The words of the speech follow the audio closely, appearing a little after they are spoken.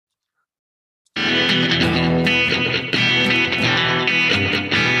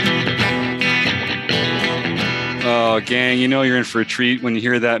Gang, you know you're in for a treat when you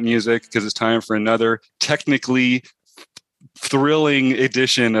hear that music because it's time for another technically thrilling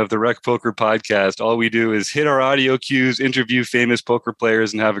edition of the Rec Poker Podcast. All we do is hit our audio cues, interview famous poker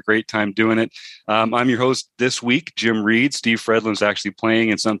players, and have a great time doing it. I'm your host this week, Jim Reed. Steve Fredlin's actually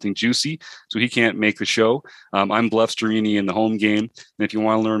playing in something juicy, so he can't make the show. I'm Bluff Sterini in the home game. And if you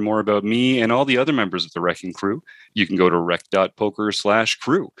want to learn more about me and all the other members of the Wrecking Crew, you can go to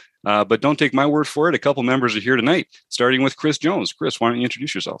rec.poker/crew. But don't take my word for it. A couple members are here tonight, starting with Chris Jones. Chris, why don't you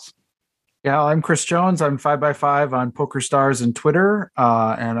introduce yourself? Yeah, I'm Chris Jones. I'm 5x5 on PokerStars and Twitter,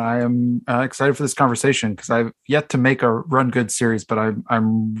 and I am excited for this conversation because I've yet to make a Run Good series, but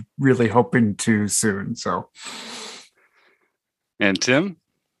I'm really hoping to soon. So, and Tim?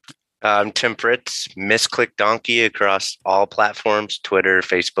 I'm Tim Fritz, Misclick Donkey across all platforms, Twitter,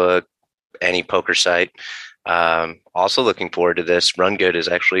 Facebook, any poker site. Also looking forward to this. Run Good is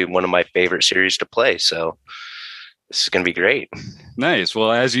actually one of my favorite series to play, so this is going to be great. Nice. Well,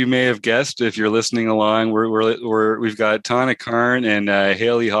 as you may have guessed, if you're listening along, we've got Tana Karn and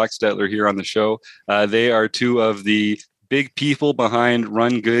Haley Hochstetler here on the show. They are two of the big people behind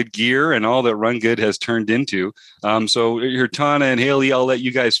Run Good gear and all that Run Good has turned into. So here, Tana and Haley, I'll let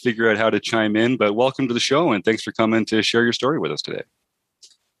you guys figure out how to chime in, but welcome to the show and thanks for coming to share your story with us today.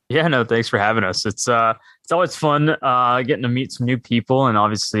 Yeah, no, thanks for having us. It's always fun getting to meet some new people. And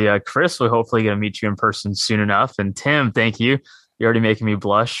obviously, Chris, we'll hopefully get to meet you in person soon enough. And Tim, thank you. You're already making me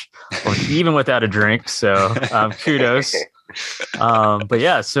blush, even without a drink. So kudos. But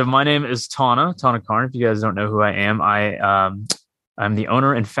yeah, so my name is Tana Karn. If you guys don't know who I am, I'm the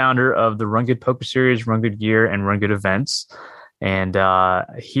owner and founder of the Run Good Poker Series, Run Good Gear, and Run Good Events. And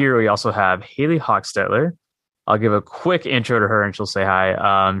here we also have Haley Hochstetler. I'll give a quick intro to her and she'll say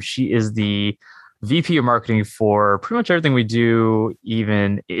hi. She is the VP of marketing for pretty much everything we do,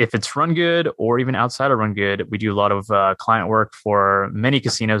 even if it's Run Good or even outside of Run Good. We do a lot of client work for many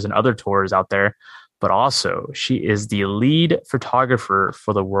casinos and other tours out there. But also, she is the lead photographer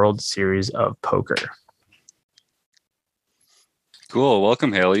for the World Series of Poker. Cool.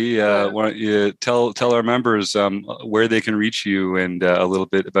 Welcome, Haley. Why don't you tell our members where they can reach you and a little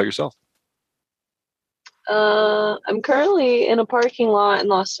bit about yourself? I'm currently in a parking lot in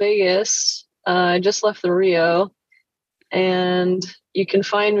Las Vegas. I just left the Rio, and you can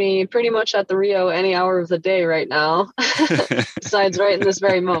find me pretty much at the Rio any hour of the day right now, besides right in this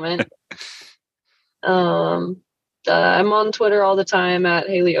very moment. I'm on Twitter all the time at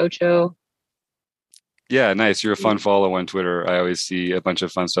Haley Ocho. Yeah, nice. You're a fun follow on Twitter. I always see a bunch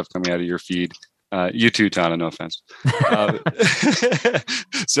of fun stuff coming out of your feed. You too, Tana, no offense.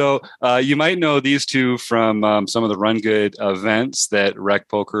 So you might know these two from some of the Run Good events that Rec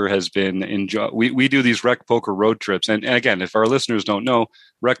Poker has been enjoying. We do these Rec Poker road trips. And again, if our listeners don't know,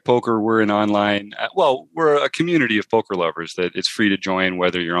 Rec Poker, we're an online, we're a community of poker lovers that it's free to join,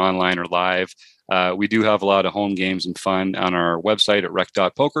 whether you're online or live. We do have a lot of home games and fun on our website at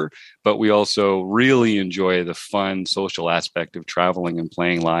rec.poker, but we also really enjoy the fun social aspect of traveling and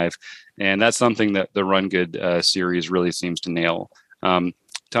playing live. And that's something that the Run Good series really seems to nail.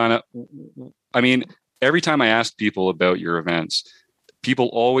 Tana, I mean, every time I ask people about your events, people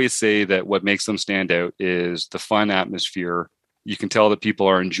always say that what makes them stand out is the fun atmosphere. You can tell that people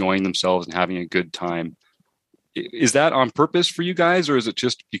are enjoying themselves and having a good time. Is that on purpose for you guys, or is it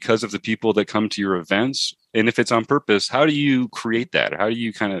just because of the people that come to your events? And if it's on purpose, how do you create that? How do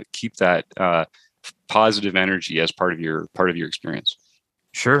you kind of keep that positive energy as part of your experience?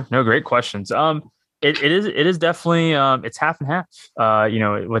 Sure. No, great questions. It is definitely it's half and half.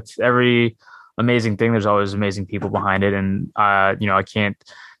 With every amazing thing, there's always amazing people behind it, and I can't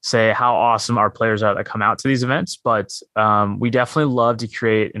say how awesome our players are that come out to these events, but we definitely love to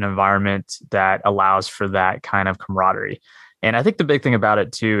create an environment that allows for that kind of camaraderie. And I think the big thing about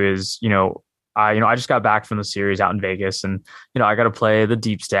it too is, I just got back from the series out in Vegas, and I got to play the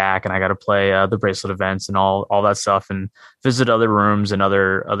deep stack, and I got to play the bracelet events and all that stuff, and visit other rooms and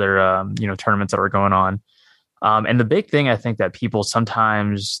other tournaments that are going on. And the big thing I think that people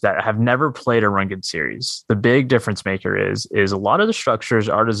sometimes that have never played a Run Good series, the big difference maker is a lot of the structures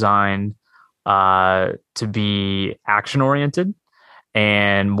are designed to be action oriented,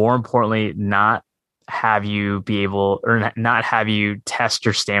 and more importantly, not have you be able or not have you test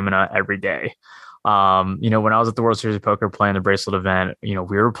your stamina every day. When I was at the World Series of Poker playing the bracelet event, we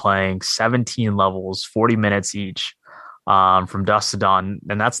were playing 17 levels, 40 minutes each, from dusk to dawn.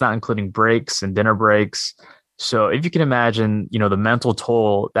 And that's not including breaks and dinner breaks. So if you can imagine, the mental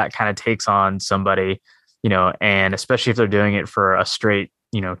toll that kind of takes on somebody, and especially if they're doing it for a straight,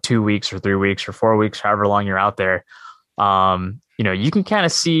 2 weeks or 3 weeks or 4 weeks, however long you're out there, you can kind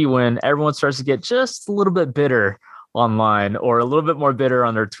of see when everyone starts to get just a little bit bitter online, or a little bit more bitter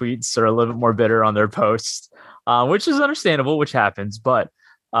on their tweets, or a little bit more bitter on their posts, which is understandable, which happens. But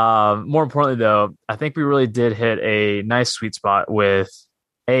more importantly, though, I think we really did hit a nice sweet spot with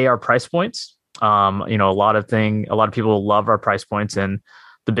our price points. A lot of people love our price points, and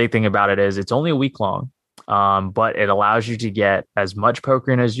the big thing about it is it's only a week long, but it allows you to get as much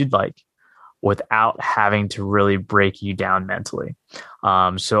poker in as you'd like without having to really break you down mentally.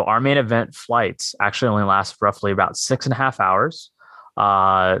 So our main event flights actually only last roughly about 6.5 hours.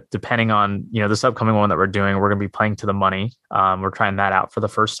 Depending on, this upcoming one that we're doing, we're going to be playing to the money. We're trying that out for the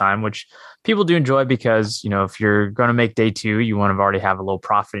first time, which people do enjoy because, if you're going to make day 2, you want to already have a little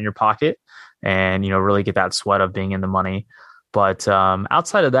profit in your pocket and, really get that sweat of being in the money. But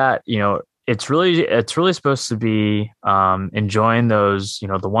outside of that, it's really supposed to be enjoying those, the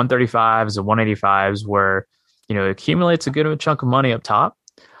 135s, the 185s, where, it accumulates a good chunk of money up top.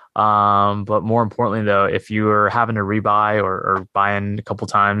 But more importantly, though, if you are having to rebuy or buy in a couple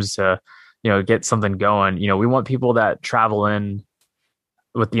times to, get something going, we want people that travel in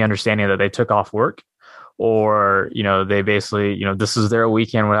with the understanding that they took off work, or, they basically, this is their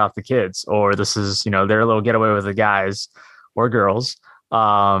weekend without the kids, or this is, their little getaway with the guys or girls,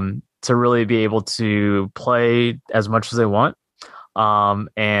 to really be able to play as much as they want.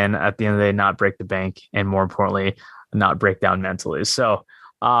 And at the end of the day, not break the bank, and more importantly, not break down mentally. So,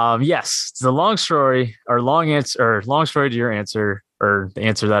 yes, the long story to your answer, or the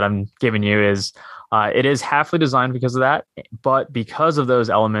answer that I'm giving you is, it is halfly designed because of that, but because of those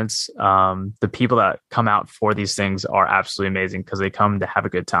elements, the people that come out for these things are absolutely amazing because they come to have a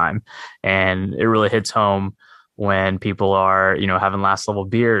good time, and it really hits home when people are, having last level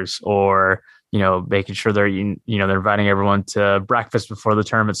beers, or, making sure they're eating, they're inviting everyone to breakfast before the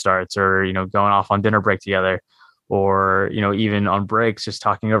tournament starts, or, going off on dinner break together, or, even on breaks, just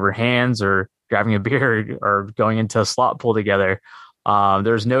talking over hands or grabbing a beer or going into a slot pool together.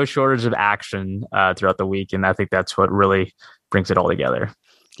 There's no shortage of action throughout the week. And I think that's what really brings it all together.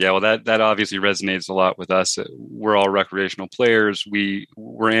 Yeah, well, that obviously resonates a lot with us. We're all recreational players.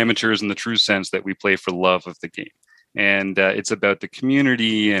 We're amateurs in the true sense that we play for love of the game. And it's about the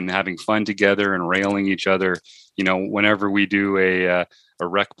community and having fun together and railing each other. Whenever we do a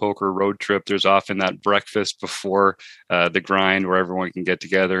rec poker road trip, there's often that breakfast before the grind where everyone can get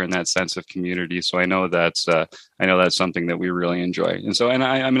together and that sense of community. So I know that's something that we really enjoy. And so,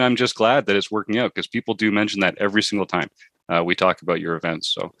 I'm just glad that it's working out, because people do mention that every single time we talk about your events.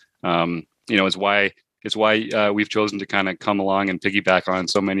 So, it's why we've chosen to kind of come along and piggyback on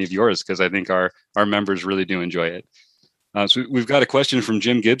so many of yours, because I think our members really do enjoy it. So we've got a question from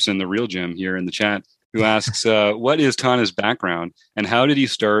Jim Gibson, the real Jim, here in the chat, who asks, what is Tana's background, and how did he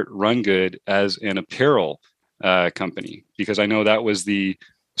start Run Good as an apparel company? Because I know that was the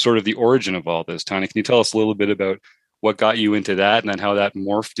sort of the origin of all this. Tana, can you tell us a little bit about what got you into that, and then how that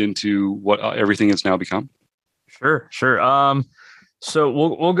morphed into what everything has now become? Sure. So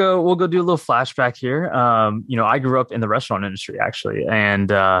we'll go do a little flashback here. I grew up in the restaurant industry, actually,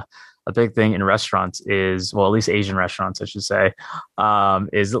 and a big thing in restaurants is, well, at least Asian restaurants, I should say,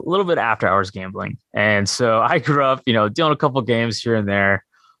 is a little bit after hours gambling. And so I grew up, doing a couple games here and there,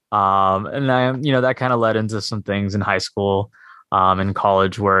 and that kind of led into some things in high school, in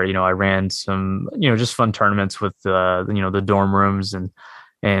college, where I ran some just fun tournaments with the dorm rooms and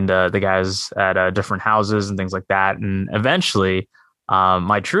the guys at different houses and things like that, and eventually.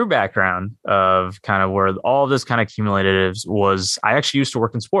 My true background of kind of where all of this kind of accumulated was I actually used to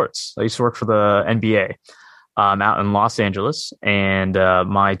work in sports. I used to work for the NBA out in Los Angeles, and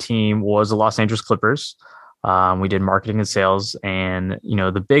my team was the Los Angeles Clippers. We did marketing and sales, and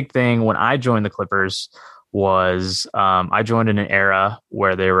the big thing when I joined the Clippers was I joined in an era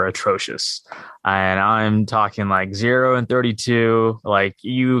where they were atrocious. And I'm talking like 0-32, like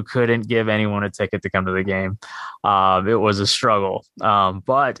you couldn't give anyone a ticket to come to the game. It was a struggle.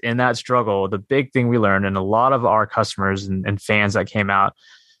 But in that struggle, the big thing we learned, and a lot of our customers and fans that came out,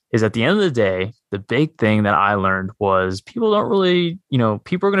 is at the end of the day, the big thing that I learned was people don't really,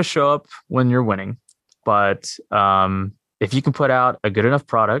 people are going to show up when you're winning. But if you can put out a good enough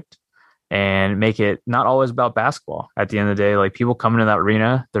product and make it not always about basketball. At the end of the day, like people come into that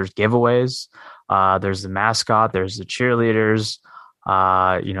arena, there's giveaways, there's the mascot, there's the cheerleaders,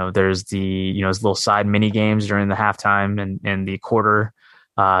 there's the, little side mini games during the halftime and the quarter,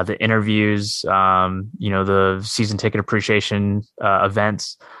 the interviews, the season ticket appreciation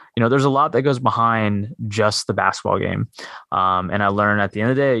events. There's a lot that goes behind just the basketball game. And I learned at the end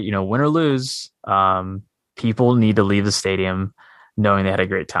of the day, win or lose, people need to leave the stadium knowing they had a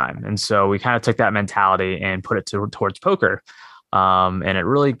great time. And so we kind of took that mentality and put it towards poker. And it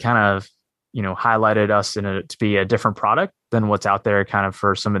really kind of highlighted us to be a different product than what's out there kind of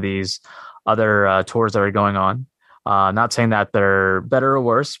for some of these other tours that are going on. Not saying that they're better or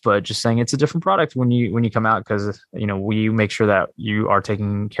worse, but just saying it's a different product when you come out, because we make sure that you are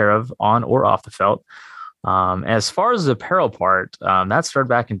taken care of on or off the felt. As far as the apparel part, that started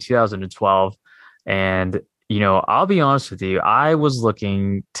back in 2012, and I'll be honest with you, I was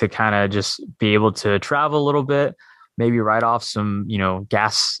looking to kind of just be able to travel a little bit, maybe write off some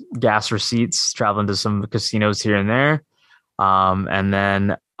gas receipts, traveling to some casinos here and there, and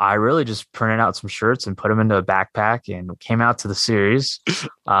then I really just printed out some shirts and put them into a backpack and came out to the series.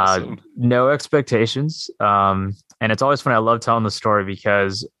 Awesome. No expectations. And it's always funny. I love telling the story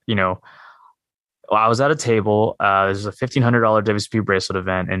because, I was at a table. There's a $1,500 WSP bracelet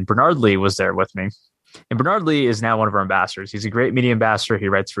event, and Bernard Lee was there with me. And Bernard Lee is now one of our ambassadors. He's a great media ambassador. He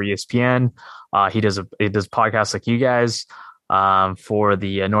writes for ESPN. He does podcasts like you guys for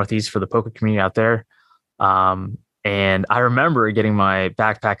the Northeast, for the poker community out there. And I remember getting my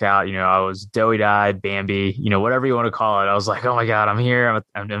backpack out. I was doughy-eyed, Bambi, whatever you want to call it. I was like, oh my God, I'm here.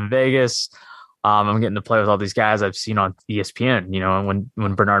 I'm in Vegas. I'm getting to play with all these guys I've seen on ESPN, and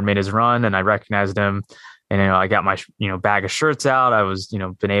when Bernard made his run and I recognized him, and, I got my, bag of shirts out. I was,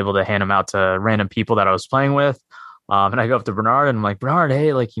 been able to hand them out to random people that I was playing with. And I go up to Bernard and I'm like, Bernard,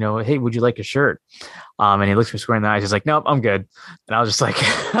 hey, hey, would you like a shirt? And he looks me square in the eyes. He's like, nope, I'm good. And I was just like,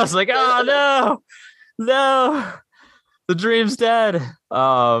 oh no, the dream's dead.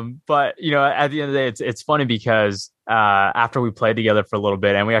 But at the end of the day, it's funny because after we played together for a little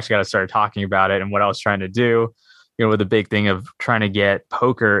bit and we actually got to start talking about it and what I was trying to do, with the big thing of trying to get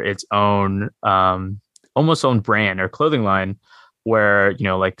poker its own almost own brand or clothing line, where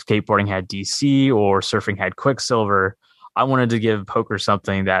like skateboarding had DC or surfing had Quicksilver. I wanted to give poker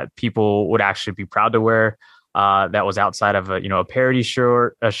something that people would actually be proud to wear, that was outside of a parody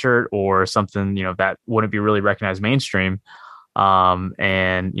shirt or something that wouldn't be really recognized mainstream. And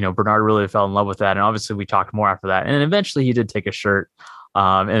Bernard really fell in love with that, and obviously we talked more after that, and eventually he did take a shirt,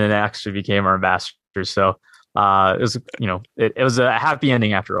 and it actually became our ambassador. So it was it was a happy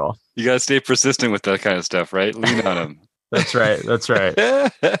ending after all. You got to stay persistent with that kind of stuff, right? Lean on them. That's right.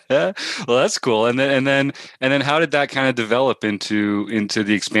 Well, that's cool. And then how did that kind of develop into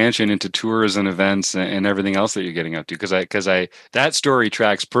the expansion into tours and events and everything else that you're getting up to? Because that story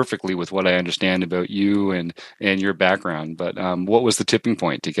tracks perfectly with what I understand about you and your background. But what was the tipping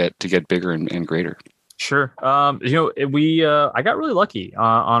point to get bigger and greater? Sure. I got really lucky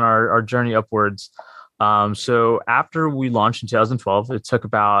on our journey upwards. So after we launched in 2012, it took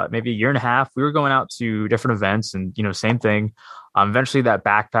about maybe a year and a half. We were going out to different events and, same thing. Eventually that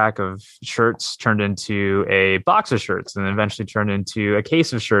backpack of shirts turned into a box of shirts, and then eventually turned into a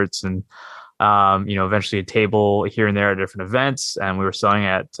case of shirts, and, eventually a table here and there at different events. And we were selling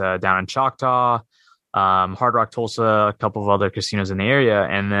at down in Choctaw, Hard Rock, Tulsa, a couple of other casinos in the area.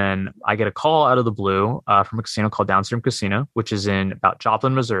 And then I get a call out of the blue from a casino called Downstream Casino, which is in about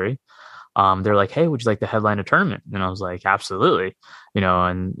Joplin, Missouri. They're like, hey, would you like to headline a tournament? And I was like, absolutely. We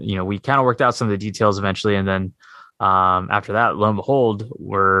kind of worked out some of the details eventually. And then after that, lo and behold,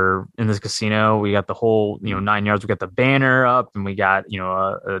 we're in this casino. We got the whole, 9 yards. We got the banner up, and we got,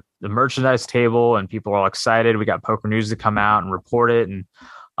 the merchandise table, and people are all excited. We got Poker News to come out and report it. And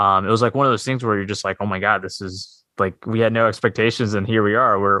it was like one of those things where you're just like, oh my God, this is like, we had no expectations, and here we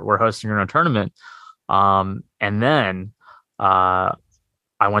are, we're hosting our own tournament. And then,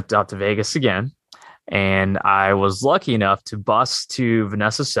 I went out to Vegas again, and I was lucky enough to bust to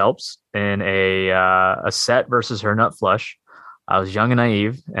Vanessa Selps in a set versus her nut flush. I was young and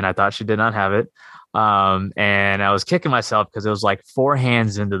naive, and I thought she did not have it. And I was kicking myself because it was like 4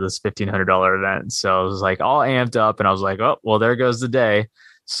 hands into this $1,500 event. So I was like all amped up, and I was like, oh, well, there goes the day.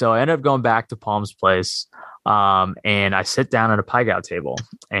 So I ended up going back to Palm's Place. And I sit down at a pie gout table,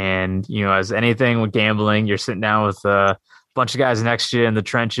 and, as anything with gambling, you're sitting down with bunch of guys next to you in the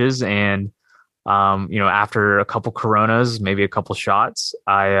trenches, and after a couple Coronas, maybe a couple shots,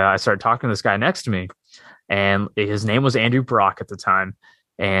 I started talking to this guy next to me, and his name was Andrew Brock at the time.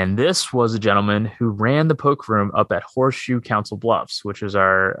 And this was a gentleman who ran the poker room up at Horseshoe Council Bluffs, which is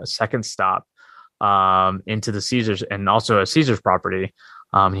our second stop into the Caesars, and also a Caesars property.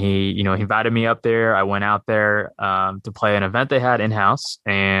 He invited me up there. I went out there to play an event they had in-house,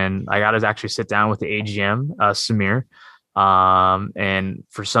 and I got to actually sit down with the AGM, Samir. And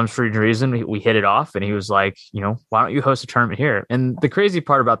for some strange reason, we hit it off, and he was like, why don't you host a tournament here? And the crazy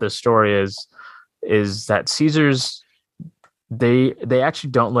part about this story is that Caesars, they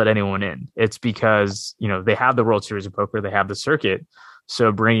actually don't let anyone in. It's because, they have the World Series of Poker, they have the circuit.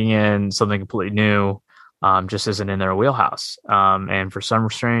 So bringing in something completely new, just isn't in their wheelhouse. And for some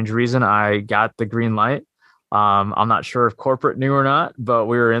strange reason, I got the green light. I'm not sure if corporate knew or not, but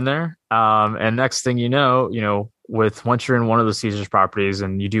we were in there. And next thing you know, with once you're in one of the Caesars properties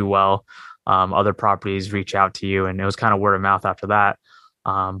and you do well, other properties reach out to you, and it was kind of word of mouth after that.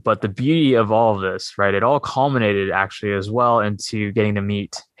 But the beauty of all of this, right, it all culminated actually as well into getting to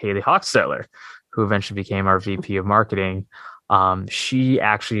meet Haley Hochstetler, who eventually became our VP of marketing. She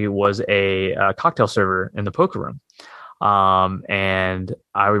actually was a cocktail server in the poker room. And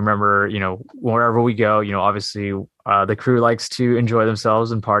I remember, wherever we go, obviously the crew likes to enjoy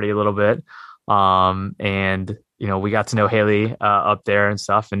themselves and party a little bit. And we got to know Haley up there and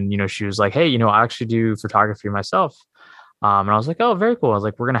stuff. And, she was like, hey, I actually do photography myself. And I was like, oh, very cool. I was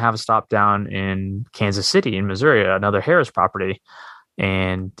like, we're going to have a stop down in Kansas City in Missouri, another Harris property.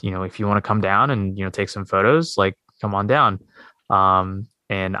 And, if you want to come down and, take some photos, like, come on down.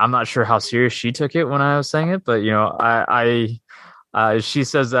 And I'm not sure how serious she took it when I was saying it, but, she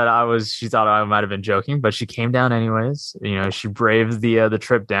says that she thought I might've been joking, but she came down anyways. She braved the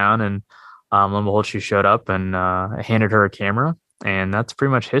trip down, and lo and behold, she showed up, and I handed her a camera, and that's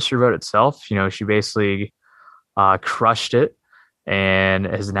pretty much history wrote itself. She basically crushed it and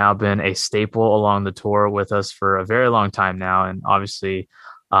has now been a staple along the tour with us for a very long time now. And obviously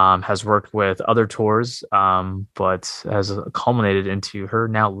has worked with other tours, but has culminated into her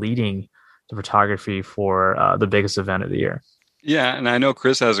now leading the photography for the biggest event of the year. Yeah, and I know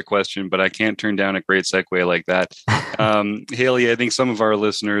Chris has a question, but I can't turn down a great segue like that. Haley, I think some of our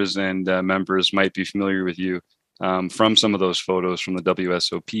listeners and members might be familiar with you from some of those photos from the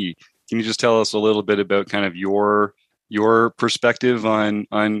WSOP. Can you just tell us a little bit about kind of your perspective on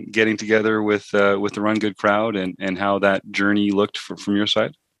getting together with the Run Good crowd and how that journey looked from your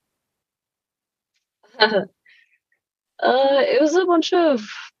side? It was a bunch of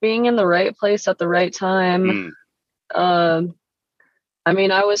being in the right place at the right time. I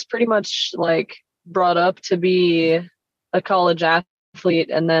was pretty much like brought up to be a college athlete,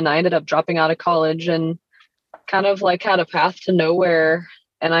 and then I ended up dropping out of college and kind of like had a path to nowhere.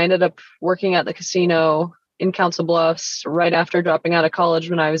 And I ended up working at the casino in Council Bluffs right after dropping out of college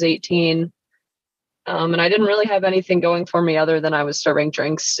when I was 18. And I didn't really have anything going for me other than I was serving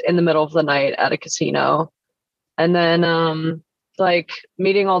drinks in the middle of the night at a casino. And then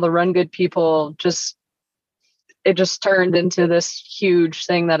meeting all the Run Good people, it just turned into this huge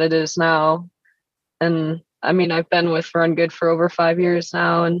thing that it is now. And I've been with Run Good for over 5 years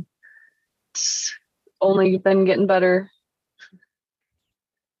now, and it's only been getting better.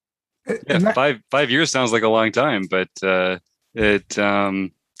 Yeah, 5 years sounds like a long time, but you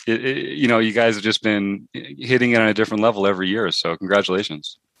guys have just been hitting it on a different level every year. So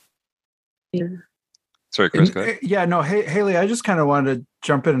congratulations. Yeah. Sorry, Chris, go ahead. Yeah, no, Haley, I just kind of wanted to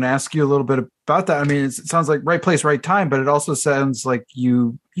jump in and ask you a little bit about that. It sounds like right place, right time, but it also sounds like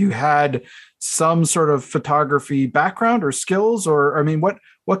you had some sort of photography background or skills, or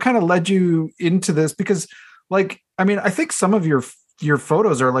what kind of led you into this? Because I think some of your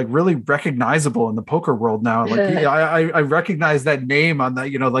photos are like really recognizable in the poker world now. I recognize that name on the,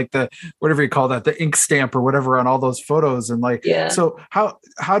 the, whatever you call that, the ink stamp or whatever on all those photos. And so how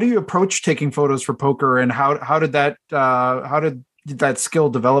do you approach taking photos for poker, and how did that skill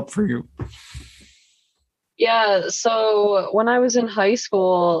develop for you? Yeah. So when I was in high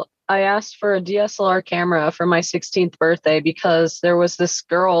school, I asked for a DSLR camera for my 16th birthday because there was this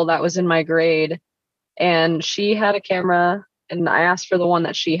girl that was in my grade and she had a camera. And I asked for the one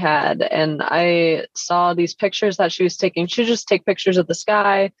that she had, and I saw these pictures that she was taking. She'd just take pictures of the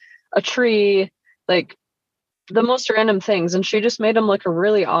sky, a tree, like the most random things. And she just made them look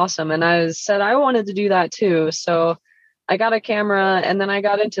really awesome. And I said, I wanted to do that too. So I got a camera, and then I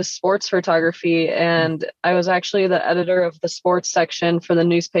got into sports photography, and I was actually the editor of the sports section for the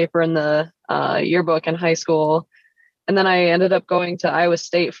newspaper in the yearbook in high school. And then I ended up going to Iowa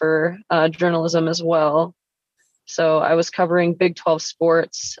State for journalism as well. So I was covering Big 12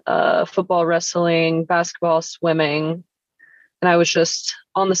 sports, football, wrestling, basketball, swimming. And I was just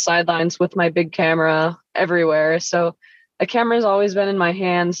on the sidelines with my big camera everywhere. So a camera has always been in my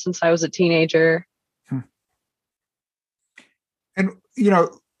hands since I was a teenager. And,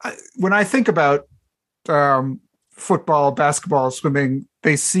 when I think about football, basketball, swimming,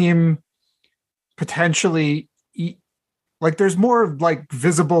 they seem potentially like there's more like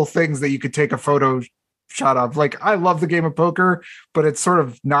visible things that you could take a photo shot of. Like, I love the game of poker, but it's sort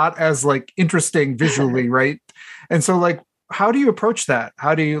of not as like interesting visually, right? And so how do you approach that?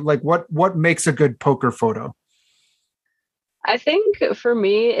 How do you what makes a good poker photo? I think for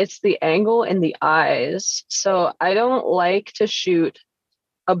me, it's the angle and the eyes. So I don't like to shoot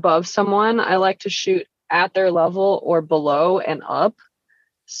above someone. I like to shoot at their level or below and up.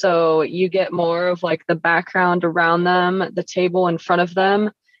 So you get more of like the background around them, the table in front of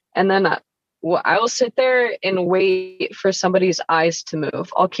them. And then I will sit there and wait for somebody's eyes to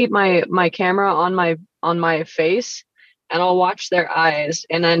move. I'll keep my camera on my face, and I'll watch their eyes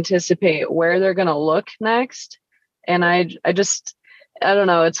and anticipate where they're going to look next. And I don't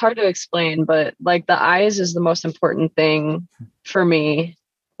know, it's hard to explain, but like the eyes is the most important thing for me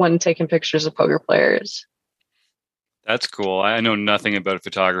when taking pictures of poker players. That's cool. I know nothing about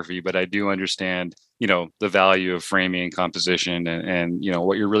photography, but I do understand, the value of framing and composition, and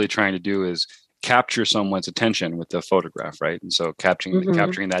what you're really trying to do is capture someone's attention with the photograph, right? And so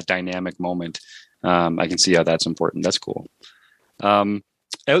capturing that dynamic moment, I can see how that's important. That's cool.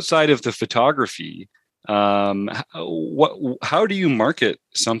 Outside of the photography, how do you market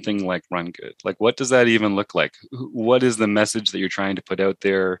something like Run Good? Like, what does that even look like? What is the message that you're trying to put out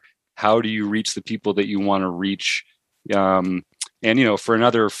there? How do you reach the people that you want to reach? And for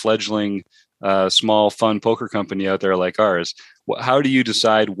another fledgling small fun poker company out there like ours, how do you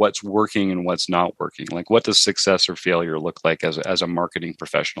decide what's working and what's not working? Like, what does success or failure look like as a marketing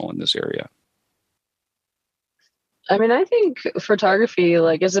professional in this area? I mean, I think photography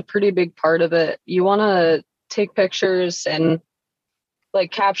is a pretty big part of it. You want to take pictures and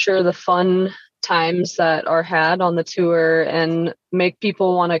capture the fun times that are had on the tour and make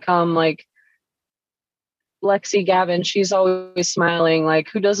people want to come. Like Lexi Gavin, she's always smiling. Like,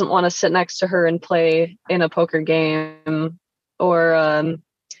 who doesn't want to sit next to her and play in a poker game? Or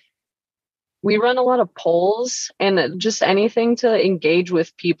we run a lot of polls and just anything to engage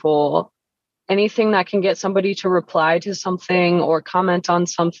with people. Anything that can get somebody to reply to something or comment on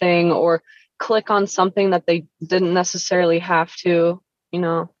something or click on something that they didn't necessarily have to,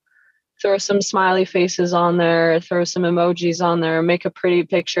 throw some smiley faces on there, throw some emojis on there, make a pretty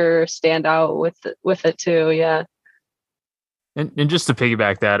picture stand out with it too. Yeah. And just to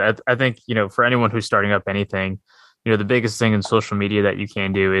piggyback that, I think, for anyone who's starting up anything, the biggest thing in social media that you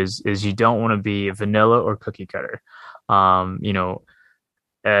can do is you don't want to be vanilla or cookie cutter.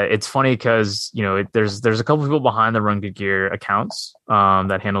 It's funny because there's a couple people behind the Run Good Gear accounts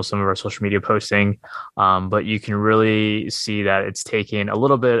that handle some of our social media posting, but you can really see that it's taking a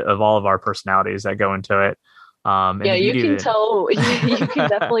little bit of all of our personalities that go into it. Yeah, you can tell. You can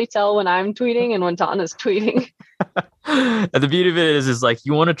definitely tell when I'm tweeting and when Tana's tweeting. And the beauty of it is like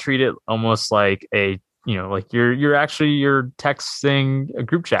you want to treat it almost like you're texting a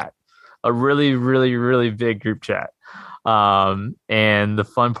group chat, a really, really, really big group chat. And the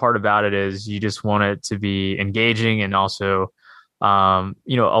fun part about it is you just want it to be engaging, and also, a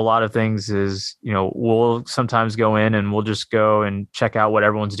lot of things is, we'll sometimes go in and we'll just go and check out what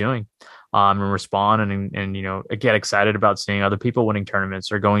everyone's doing, and respond and get excited about seeing other people winning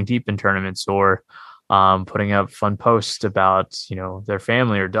tournaments or going deep in tournaments, or, putting up fun posts about, their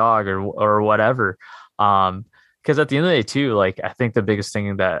family or dog or whatever. Because at the end of the day too, I think the biggest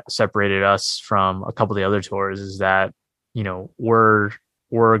thing that separated us from a couple of the other tours is that, we're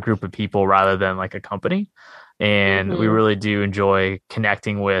a group of people rather than like a company. And we really do enjoy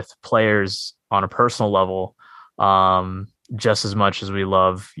connecting with players on a personal level, just as much as we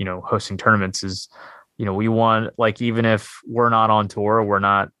love, hosting tournaments. Is, we want, even if we're not on tour, we're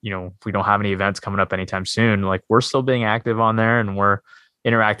not, if we don't have any events coming up anytime soon, we're still being active on there and we're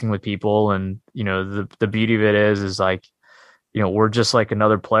interacting with people. And, the beauty of it is we're just like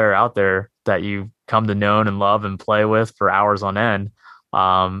another player out there that you come to know and love and play with for hours on end.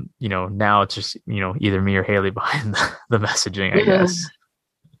 Now it's just, either me or Haley behind the messaging, I guess.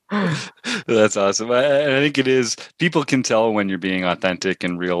 That's awesome. I think it is. People can tell when you're being authentic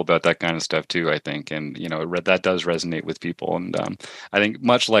and real about that kind of stuff too, I think. And, that does resonate with people. And I think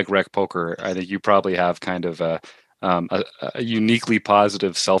much like Rec Poker, I think you probably have kind of a uniquely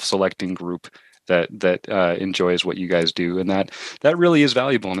positive self-selecting group that enjoys what you guys do, and that really is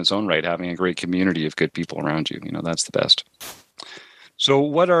valuable in its own right. Having a great community of good people around you, that's the best. So,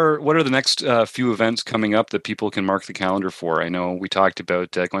 what are the next few events coming up that people can mark the calendar for? I know we talked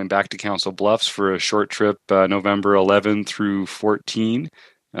about going back to Council Bluffs for a short trip, November 11 through 14.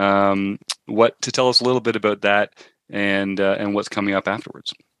 What to tell us a little bit about that and what's coming up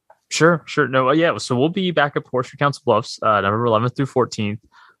afterwards? Sure. No, yeah. So we'll be back at Horseshoe Council Bluffs, November 11th through 14th.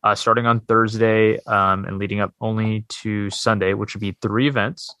 Starting on Thursday and leading up only to Sunday, which would be 3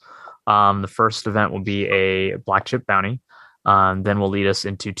 events. The first event will be a black chip bounty. Then will lead us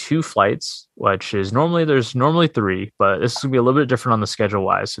into 2 flights, which is there's normally 3, but this is going to be a little bit different on the schedule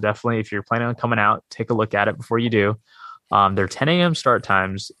wise. So definitely, if you're planning on coming out, take a look at it before you do. They're 10 a.m. start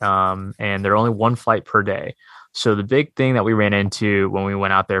times, and they're only 1 flight per day. So the big thing that we ran into when we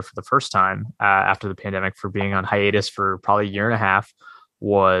went out there for the first time after the pandemic, for being on hiatus for probably a year and a half,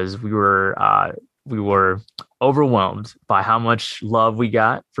 was we were overwhelmed by how much love we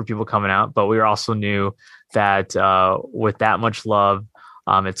got for people coming out, but we also knew that with that much love,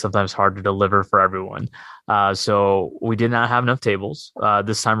 it's sometimes hard to deliver for everyone. So we did not have enough tables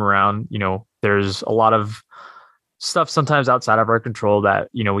this time around. There's a lot of stuff sometimes outside of our control that,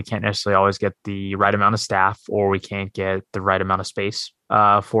 we can't necessarily always get the right amount of staff, or we can't get the right amount of space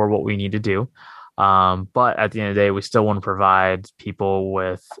for what we need to do. But at the end of the day, we still want to provide people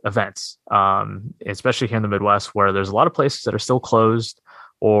with events, especially here in the Midwest, where there's a lot of places that are still closed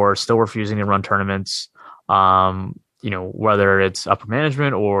or still refusing to run tournaments. Whether it's upper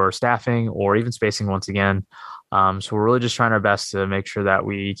management or staffing or even spacing once again. So we're really just trying our best to make sure that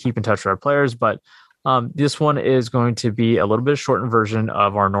we keep in touch with our players. But this one is going to be a little bit shortened version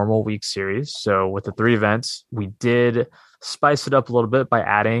of our normal week series. So with the 3 events, we did spice it up a little bit by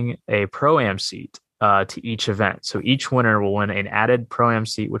adding a Pro-Am seat to each event. So each winner will win an added Pro-Am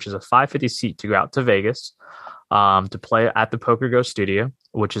seat, which is a $550 seat to go out to Vegas to play at the Poker Go Studio,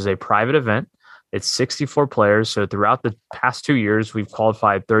 which is a private event. It's 64 players. So throughout the past 2 years, we've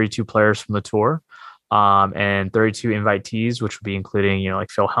qualified 32 players from the tour and 32 invitees, which would be including, like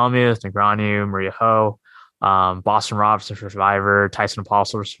Phil Hellmuth, Negreanu, Maria Ho, Boston Rob for Survivor, Tyson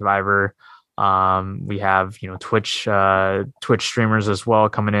Apostle for Survivor. We have, Twitch streamers as well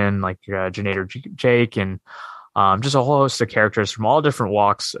coming in, like Janator Jake, and just a whole host of characters from all different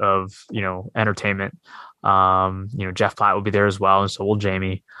walks of, entertainment. Jeff Platt will be there as well, and so will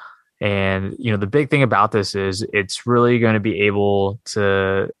Jamie. And, the big thing about this is it's really going to be able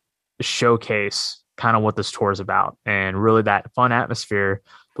to showcase kind of what this tour is about, and really that fun atmosphere.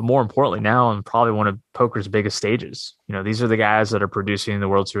 But more importantly now, and probably one of poker's biggest stages, these are the guys that are producing the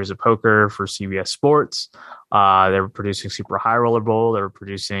World Series of Poker for CBS Sports. They're producing Super High Roller Bowl. They're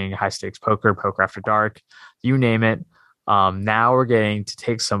producing High Stakes Poker, Poker After Dark, you name it. Now we're getting to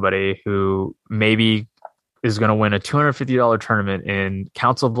take somebody who maybe is going to win a $250 tournament in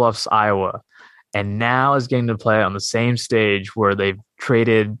Council Bluffs, Iowa, and now is getting to play on the same stage where they've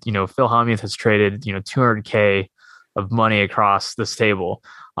traded, Phil Hellmuth has traded, $200K of money across this table.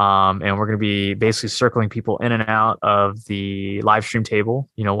 And we're going to be basically circling people in and out of the live stream table.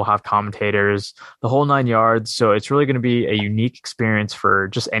 We'll have commentators, the whole 9 yards. So it's really going to be a unique experience for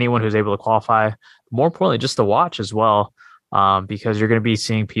just anyone who's able to qualify. More importantly, just to watch as well, because you're going to be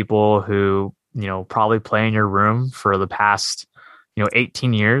seeing people who, probably play in your room for the past,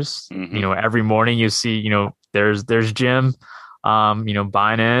 18 years. Mm-hmm. Every morning you see, there's Jim,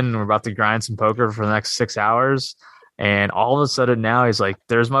 buying in. We're about to grind some poker for the next 6 hours. And all of a sudden now he's like,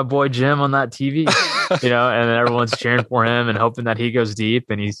 there's my boy Jim on that TV, and then everyone's cheering for him and hoping that he goes deep,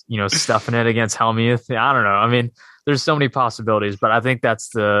 and he's, stuffing it against Hellmuth. I don't know. I mean, there's so many possibilities, but I think that's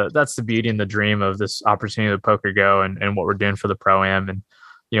the beauty and the dream of this opportunity with Poker Go and what we're doing for the Pro-Am. And,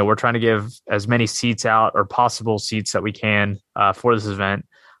 we're trying to give as many seats out, or possible seats that we can for this event.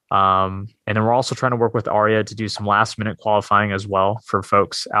 And then we're also trying to work with Aria to do some last minute qualifying as well for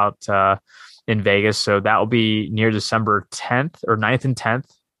folks out in Vegas. So that will be near December 10th or 9th and 10th.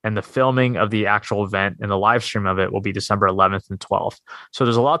 And the filming of the actual event and the live stream of it will be December 11th and 12th. So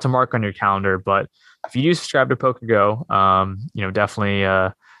there's a lot to mark on your calendar, but if you do subscribe to Poker Go,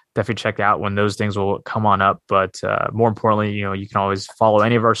 definitely check out when those things will come on up. But more importantly, you can always follow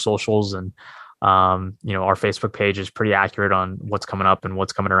any of our socials, and our Facebook page is pretty accurate on what's coming up and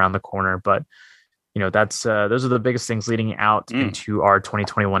what's coming around the corner. But that's those are the biggest things leading out into our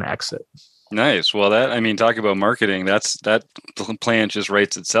 2021 exit. Nice. Well, talk about marketing. That plan just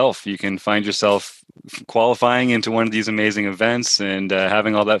writes itself. You can find yourself qualifying into one of these amazing events and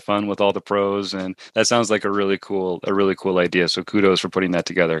having all that fun with all the pros. And that sounds like a really cool idea. So kudos for putting that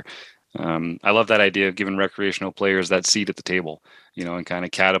together. I love that idea of giving recreational players that seat at the table, and kind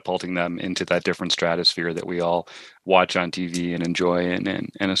of catapulting them into that different stratosphere that we all watch on TV and enjoy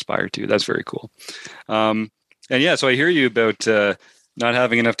and aspire to. That's very cool. So I hear you about not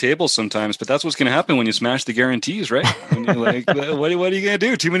having enough tables sometimes, but that's what's going to happen when you smash the guarantees, right? When you're like, what are you going to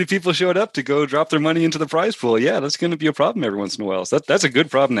do? Too many people showed up to go drop their money into the prize pool. Yeah, that's going to be a problem every once in a while. So that's a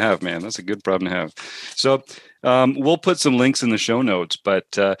good problem to have, man. That's a good problem to have. So we'll put some links in the show notes, but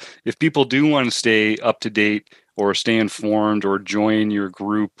if people do want to stay up to date or stay informed or join your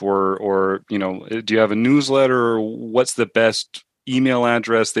group or do you have a newsletter, or what's the best email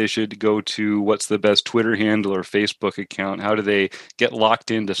address they should go to? What's the best Twitter handle or Facebook account? How do they get locked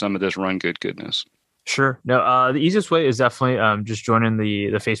into some of this Run Good goodness? Sure. No, the easiest way is definitely just joining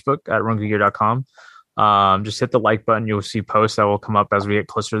the Facebook at rungoodgear.com. Just hit the like button. You'll see posts that will come up as we get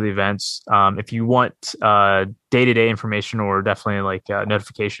closer to the events. If you want day-to-day information or definitely like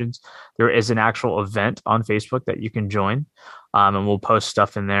notifications, there is an actual event on Facebook that you can join, and we'll post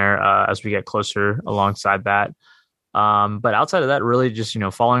stuff in there as we get closer alongside that. But outside of that, really just,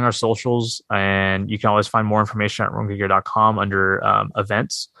 following our socials, and you can always find more information at rungoodgear.com under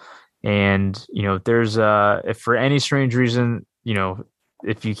events. And, there's if for any strange reason,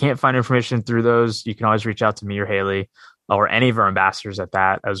 if you can't find information through those, you can always reach out to me or Haley or any of our ambassadors at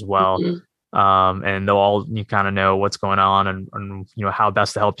that as well. Mm-hmm. And they'll all, you kind of know what's going on and how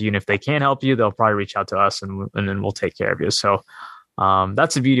best to help you. And if they can't help you, they'll probably reach out to us and then we'll take care of you. So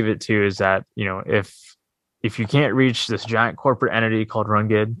that's the beauty of it too, is that, if you can't reach this giant corporate entity called Run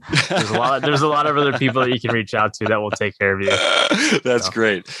Good, there's a lot of other people that you can reach out to that will take care of you. That's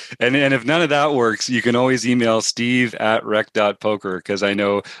great. And if none of that works, you can always email steve@rec.poker, because I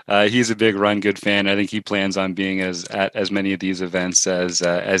know he's a big Run Good fan. I think he plans on being at as many of these events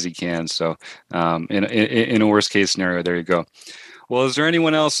as he can. So in a worst case scenario, there you go. Well, is there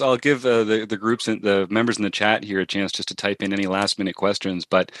anyone else? I'll give the groups and the members in the chat here a chance just to type in any last minute questions.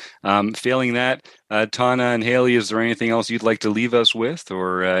 But failing that, Tana and Haley, is there anything else you'd like to leave us with,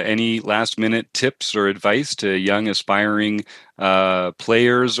 or any last minute tips or advice to young aspiring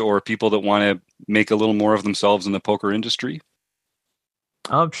players or people that want to make a little more of themselves in the poker industry?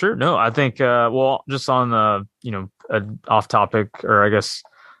 Sure. No, I think, just on the, off topic, or I guess,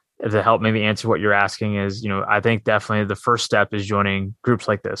 to help maybe answer what you're asking is, I think definitely the first step is joining groups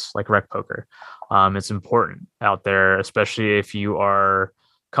like this, like Rec Poker. It's important out there, especially if you are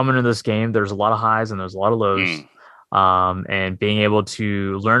coming into this game. There's a lot of highs and there's a lot of lows. And being able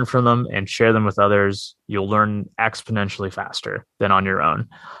to learn from them and share them with others, you'll learn exponentially faster than on your own.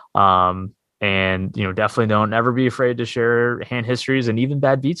 And, definitely don't ever be afraid to share hand histories and even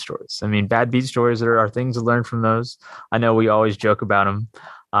bad beat stories. I mean, bad beat stories, there are things to learn from those. I know we always joke about them.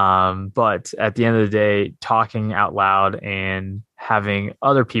 But at the end of the day, talking out loud and having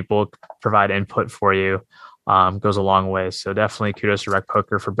other people provide input for you goes a long way. So definitely kudos to Rec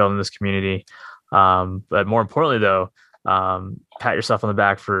Poker for building this community. But more importantly, though, pat yourself on the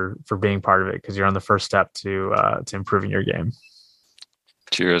back for being part of it, because you're on the first step to improving your game.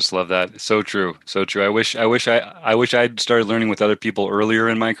 Cheers. Love that. So true. So true. I wish I'd started learning with other people earlier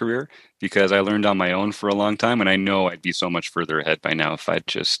in my career, because I learned on my own for a long time. And I know I'd be so much further ahead by now if I'd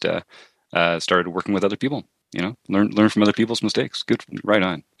just started working with other people, learn from other people's mistakes. Good. Right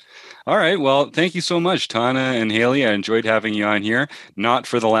on. All right. Well, thank you so much, Tana and Haley. I enjoyed having you on here, not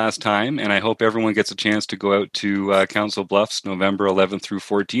for the last time. And I hope everyone gets a chance to go out to Council Bluffs November 11th through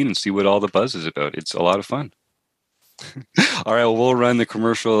 14 and see what all the buzz is about. It's a lot of fun. All right, well, we'll run the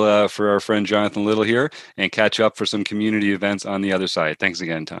commercial for our friend Jonathan Little here and catch up for some community events on the other side. Thanks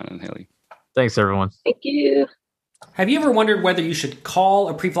again, Tana and Haley. Thanks, everyone. Thank you. Have you ever wondered whether you should call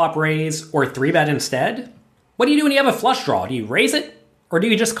a preflop raise or 3-bet instead? What do you do when you have a flush draw? Do you raise it, or do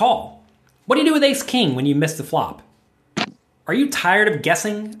you just call? What do you do with ace-king when you miss the flop? Are you tired of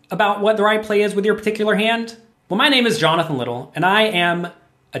guessing about what the right play is with your particular hand? Well, my name is Jonathan Little, and I am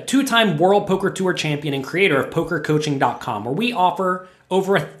a 2-time World Poker Tour champion and creator of PokerCoaching.com, where we offer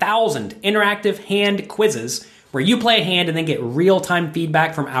over 1,000 interactive hand quizzes where you play a hand and then get real-time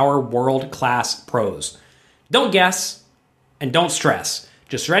feedback from our world-class pros. Don't guess and don't stress.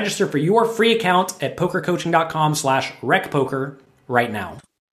 Just register for your free account at PokerCoaching.com/RecPoker right now.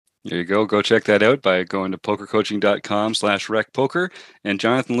 There you go. Go check that out by going to PokerCoaching.com/RecPoker. And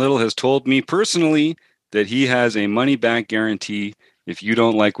Jonathan Little has told me personally that he has a money-back guarantee. If you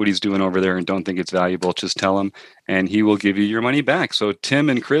don't like what he's doing over there and don't think it's valuable, just tell him, and he will give you your money back. So Tim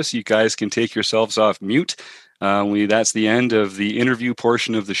and Chris, you guys can take yourselves off mute. That's the end of the interview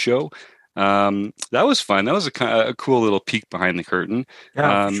portion of the show. That was fun. That was a cool little peek behind the curtain.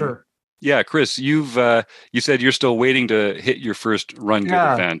 Yeah, for sure. Yeah, Chris, you said you're still waiting to hit your first Run Good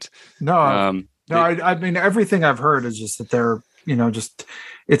event. I mean, everything I've heard is just that they're,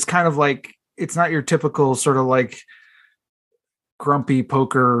 it's kind of like, it's not your typical sort of like grumpy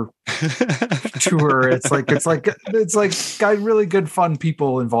poker tour. It's got really good fun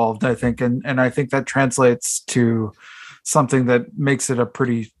people involved, I think, and I think that translates to something that makes it a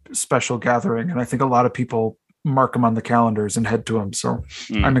pretty special gathering. And I think a lot of people mark them on the calendars and head to them. So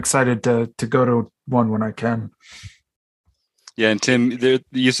I'm excited to go to one when I can. Yeah, and Tim,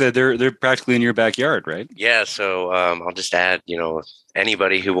 you said they're practically in your backyard, right? Yeah, so I'll just add,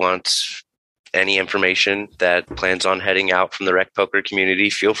 anybody who wants any information that plans on heading out from the Rec Poker community,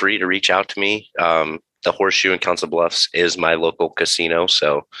 feel free to reach out to me. The Horseshoe in Council Bluffs is my local casino,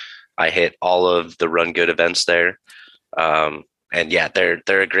 so I hit all of the Run Good events there. And yeah,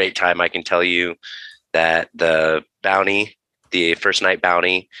 they're a great time. I can tell you, that the bounty, the first night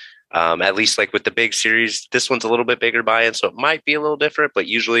bounty, at least like with the big series, this one's a little bit bigger buy-in, so it might be a little different, but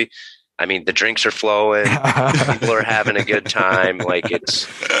usually, I mean, the drinks are flowing, people are having a good time. Like it's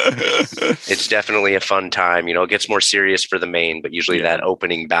definitely a fun time. You know, it gets more serious for the main, but usually that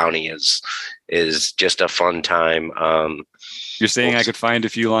opening bounty is just a fun time. You're saying I could find a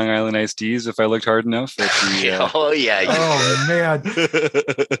few Long Island iced teas if I looked hard enough? Oh yeah. Oh man,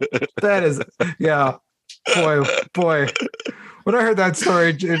 that is boy. When I heard that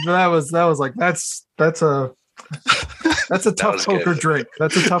story, that was like that's a tough poker drink.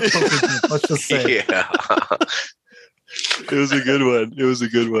 That's a tough poker drink. Let's just say. Yeah. It was a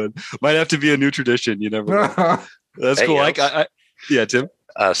good one. Might have to be a new tradition. You never know. That's cool. Yeah, Tim.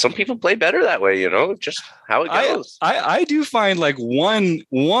 Some people play better that way, you know, just how it goes. I do find like one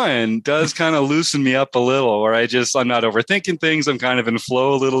does kind of loosen me up a little, where I'm not overthinking things. I'm kind of in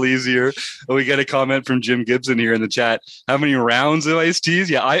flow a little easier. We get a comment from Jim Gibson here in the chat. How many rounds of iced teas?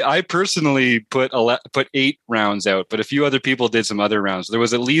 Yeah, I personally put 8 rounds out, but a few other people did some other rounds. There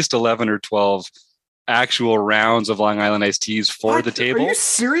was at least 11 or 12 actual rounds of Long Island iced teas for the table. Are you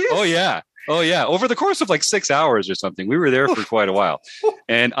serious? Oh yeah. Over the course of like 6 hours or something. We were there for quite a while,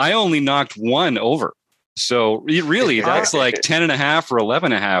 and I only knocked one over. So really, that's like 10 and a half or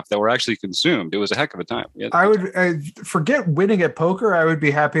 11 and a half that were actually consumed. It was a heck of a time. Yeah. I would forget winning at poker. I would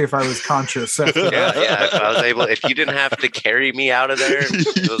be happy if I was conscious. Yeah. If I was able, if you didn't have to carry me out of there,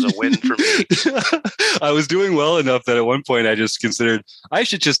 it was a win for me. I was doing well enough that at one point I just considered I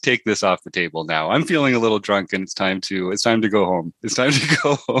should just take this off the table now. I'm feeling a little drunk and it's time to go home. It's time to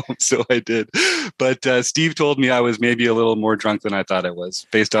go home. So I did. But Steve told me I was maybe a little more drunk than I thought I was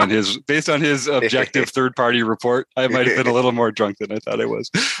based on his objective third-party report. I might have been a little more drunk than I thought I was,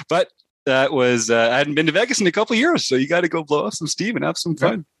 but that was I hadn't been to Vegas in a couple of years, so you got to go blow off some steam and have some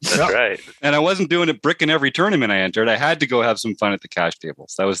fun. That's right. And I wasn't doing it brick in every tournament I entered. I had to go have some fun at the cash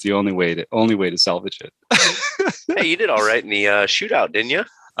tables. That was the only way to salvage it. Hey, you did all right in the shootout, didn't you?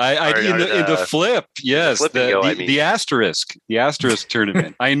 I did in the flip, yes. The asterisk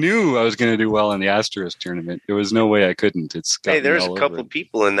tournament. I knew I was going to do well in the asterisk tournament. There was no way I couldn't. There's a couple of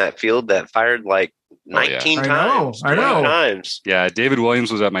people in that field that fired like 19 times. I know. Times. Yeah, David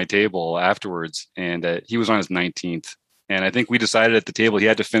Williams was at my table afterwards, and he was on his 19th. And I think we decided at the table he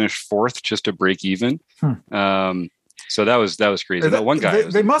had to finish 4th just to break even. So that was crazy. That one guy.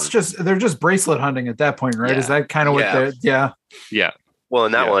 They're just bracelet hunting at that point, right? Yeah. Is that kind of what they're? Yeah. Yeah. Well,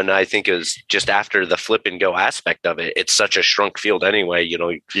 and that one I think is just after the flip and go aspect of it. It's such a shrunk field anyway, you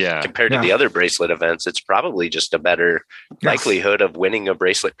know, compared to the other bracelet events, it's probably just a better likelihood of winning a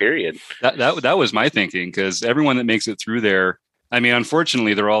bracelet period. That was my thinking, because everyone that makes it through there, I mean,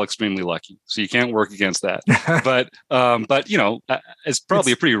 unfortunately, they're all extremely lucky, so you can't work against that. But you know, it's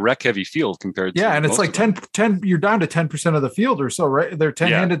probably a pretty wreck heavy field compared to and it's like 10. You're down to 10% of the field or so, right? They're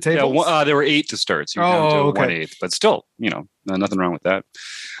 10-handed tables. Yeah, there were 8 to start, so you're down to 1/8. But still, you know, nothing wrong with that.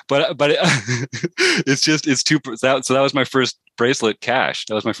 But it's too. So that was my first bracelet cash.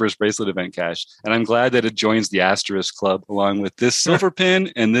 That was my first bracelet event cash, and I'm glad that it joins the Asterisk Club along with this silver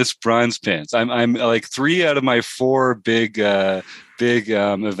pin and this bronze pins. I'm like 3 out of my 4 big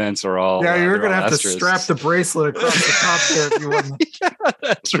events are all. Yeah, you're gonna have to strap the bracelet across the top there if you want. Yeah,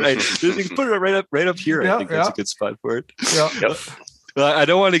 that's right. You can put it right up here. I think that's a good spot for it. Yeah. Yep. I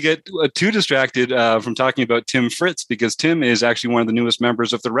don't want to get too distracted from talking about Tim Fritz, because Tim is actually one of the newest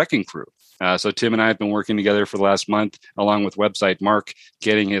members of the Wrecking Crew. So Tim and I have been working together for the last month, along with website Mark,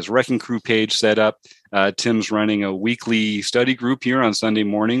 getting his Wrecking Crew page set up. Tim's running a weekly study group here on Sunday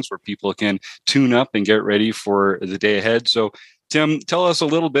mornings where people can tune up and get ready for the day ahead. So Tim, tell us a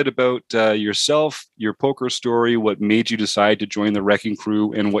little bit about yourself, your poker story, what made you decide to join the Wrecking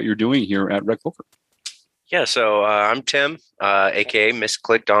Crew, and what you're doing here at Rec Poker. Yeah, so I'm Tim, aka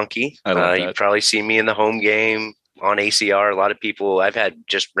Misclick Donkey. You probably see me in the home game on ACR. A lot of people, I've had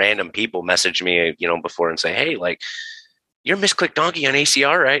just random people message me, you know, before and say, "Hey, like, you're Misclick Donkey on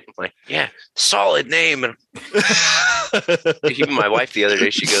ACR, right?" I'm like, "Yeah, solid name." And even my wife the other day,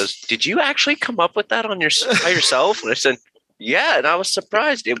 she goes, "Did you actually come up with that by yourself?" And I said, "Yeah," and I was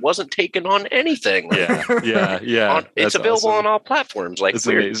surprised it wasn't taken on anything. Yeah. It's available on all platforms. Like, it's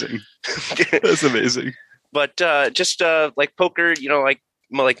amazing. That's amazing. But just like poker, you know, like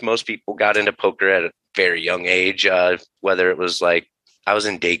most people got into poker at a very young age. Whether it was like I was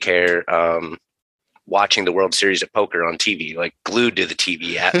in daycare, watching the World Series of Poker on TV, like glued to the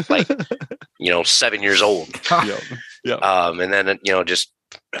TV at like 7 years old. And then just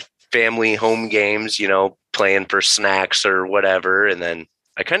family home games, playing for snacks or whatever. And then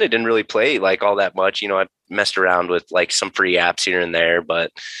I kind of didn't really play like all that much. I messed around with like some free apps here and there,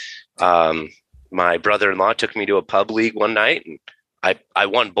 but my brother-in-law took me to a pub league one night, and I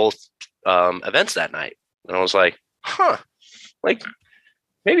won both events that night. And I was like, like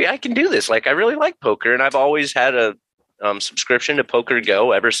maybe I can do this. Like, I really like poker, and I've always had a subscription to Poker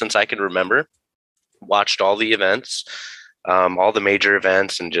Go ever since I can remember. Watched all the events, all the major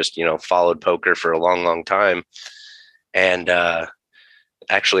events, and just, followed poker for a long, long time. And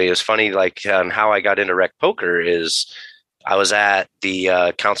actually, it was funny, like how I got into rec poker is I was at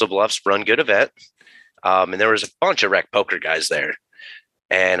the Council Bluffs Run Good event, and there was a bunch of rec poker guys there.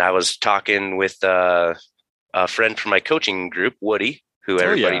 And I was talking with a friend from my coaching group, Woody, who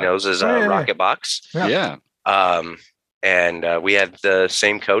everybody knows as Rocket Box. Yeah. And we had the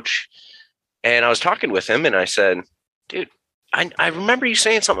same coach. And I was talking with him, and I said, dude, I remember you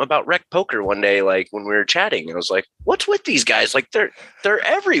saying something about rec poker one day, like when we were chatting. And I was like, what's with these guys? Like they're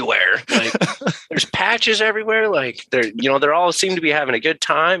everywhere. Like there's patches everywhere. Like they're all seem to be having a good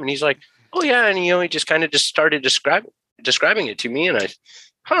time. And he's like, oh yeah. And he just kind of just started describing it to me. And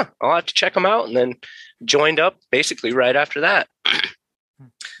I'll have to check them out. And then joined up basically right after that.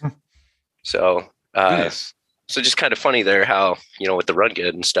 So, Nice. So just kind of funny there how, with the Run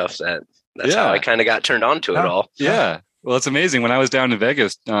Good and stuff, that's how I kind of got turned on to it all. Yeah. Well, it's amazing. When I was down in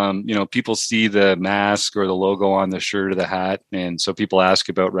Vegas, people see the mask or the logo on the shirt or the hat. And so people ask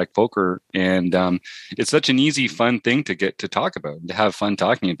about rec poker, and it's such an easy, fun thing to get to talk about, to have fun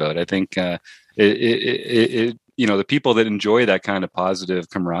talking about. I think the people that enjoy that kind of positive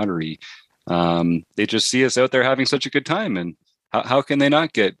camaraderie, they just see us out there having such a good time. And how can they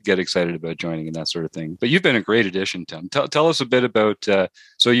not get excited about joining and that sort of thing? But you've been a great addition, Tim. Tell us a bit about,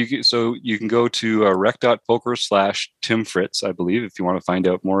 so you can go to rec.poker/Tim Fritz, I believe, if you want to find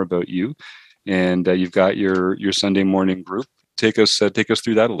out more about you. And you've got your Sunday morning group. Take us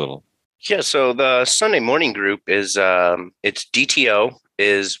through that a little. Yeah. So the Sunday morning group is, it's DTO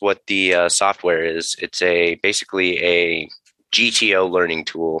is what the software is. It's basically a GTO learning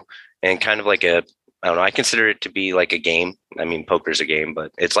tool, and kind of like I don't know, I consider it to be like a game. I mean, poker's a game,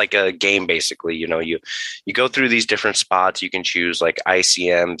 but it's like a game, basically. You go through these different spots. You can choose like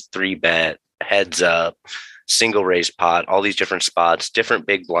ICM, 3-bet, heads up, single raise pot, all these different spots, different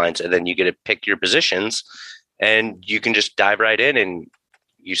big blinds. And then you get to pick your positions, and you can just dive right in and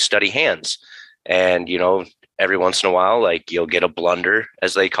you study hands. And, every once in a while, like you'll get a blunder,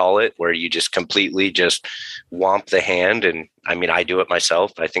 as they call it, where you just completely just womp the hand. And I mean, I do it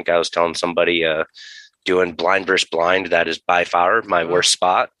myself. I think I was telling somebody doing blind versus blind, that is by far my worst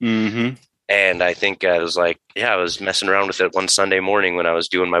spot. Mm-hmm. And I think I was like, I was messing around with it one Sunday morning when I was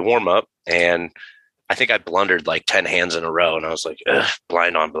doing my warm up, and I think I blundered like 10 hands in a row, and I was like,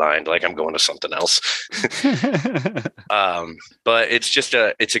 blind on blind, like I'm going to something else. But it's just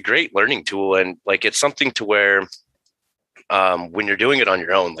it's a great learning tool. And like, it's something to where when you're doing it on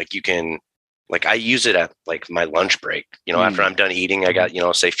your own, like you can, like I use it at like my lunch break, after I'm done eating, I got,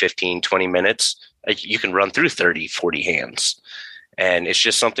 say 15, 20 minutes, you can run through 30, 40 hands. And it's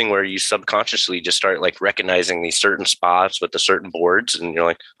just something where you subconsciously just start like recognizing these certain spots with the certain boards. And you're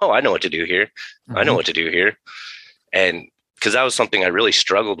like, oh, I know what to do here. Mm-hmm. I know what to do here. And because that was something I really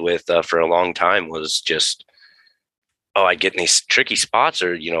struggled with for a long time, was just, I'd get in these tricky spots,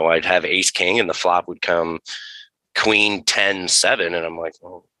 or, I'd have ace king and the flop would come queen 10-7. And I'm like,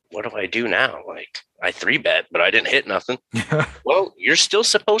 well, what do I do now? Like, I 3-bet, but I didn't hit nothing. Well, you're still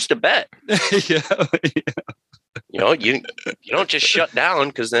supposed to bet. Yeah. You don't just shut down,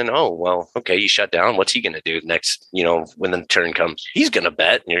 because then, okay, you shut down. What's he going to do next? When the turn comes, he's going to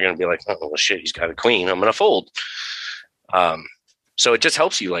bet, and you're going to be like, oh, well, shit, he's got a queen. I'm going to fold. So it just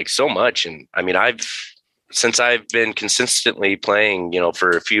helps you like so much. And I mean, since I've been consistently playing,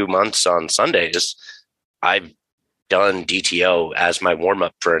 for a few months on Sundays, I've done DTO as my warm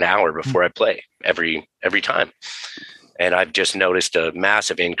up for an hour before I play every time. And I've just noticed a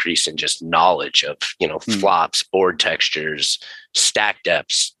massive increase in just knowledge of, flops, board textures, stack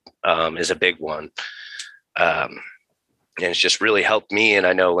depths is a big one. And it's just really helped me. And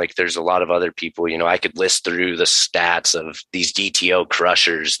I know like there's a lot of other people, I could list through the stats of these DTO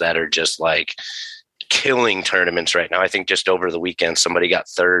crushers that are just like killing tournaments right now. I think just over the weekend, somebody got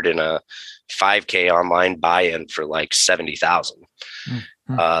third in a 5K online buy-in for like 70,000.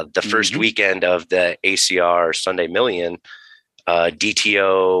 The first weekend of the ACR Sunday Million,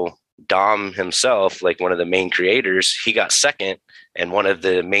 DTO Dom himself, like one of the main creators, he got second, and one of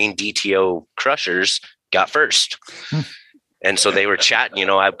the main DTO crushers got first. And so they were chatting,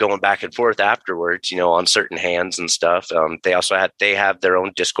 I'm going back and forth afterwards, on certain hands and stuff. They have their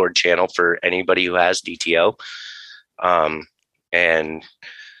own Discord channel for anybody who has DTO. And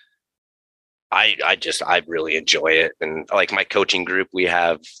I really enjoy it. And like my coaching group, we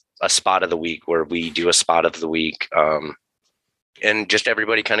have a spot of the week where we do a spot of the week. And just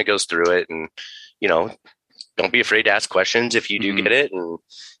everybody kind of goes through it, and, you know, don't be afraid to ask questions if you do get it and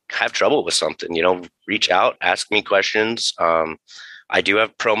have trouble with something, you know, reach out, ask me questions. I do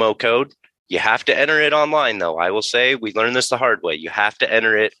have promo code. You have to enter it online, though. I will say we learned this the hard way. You have to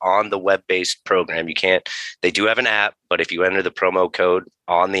enter it on the web-based program. You can't, they do have an app, but if you enter the promo code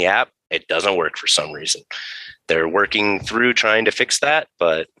on the app, it doesn't work for some reason. They're working through trying to fix that,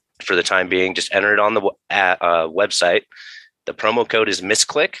 but for the time being, just enter it on the website. The promo code is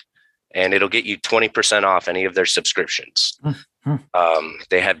misclick, and it'll get you 20% off any of their subscriptions.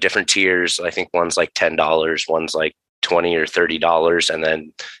 They have different tiers. I think one's like $10, one's like $20 or $30, and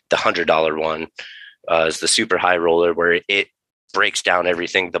then the $100 one is the super high roller, where it breaks down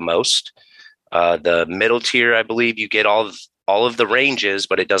everything the most. The middle tier, I believe, you get all of the ranges,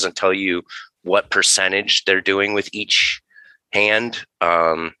 but it doesn't tell you what percentage they're doing with each hand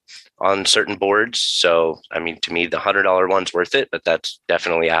on certain boards. So, I mean, to me, the $100 one's worth it, but that's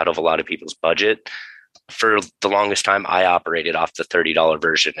definitely out of a lot of people's budget. For the longest time, I operated off the $30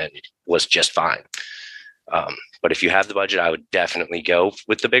 version, and it was just fine. But if you have the budget, I would definitely go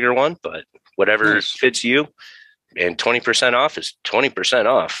with the bigger one, but whatever fits you. And 20% off is 20%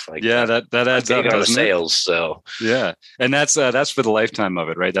 off. Like, yeah, that adds up on the doesn't sales. So yeah, and that's for the lifetime of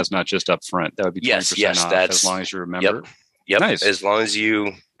it, right? That's not just up front. That would be 20% off, as long as you remember. Yep. Nice. As long as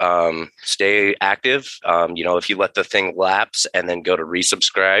you stay active. You know, if you let the thing lapse and then go to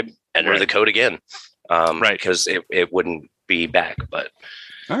resubscribe, enter the code again. Right, because it wouldn't be back. But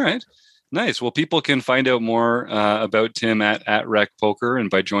all right. Nice. Well, people can find out more about Tim at Rec Poker, and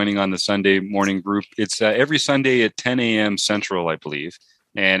by joining on the Sunday morning group. It's every Sunday at 10 a.m. Central, I believe,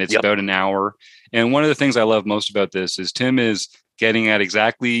 and it's about an hour. And one of the things I love most about this is Tim is getting at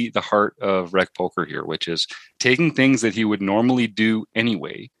exactly the heart of Rec Poker here, which is taking things that he would normally do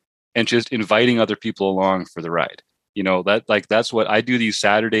anyway and just inviting other people along for the ride. You know, that's what I do, these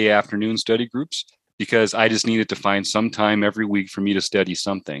Saturday afternoon study groups, because I just needed to find some time every week for me to study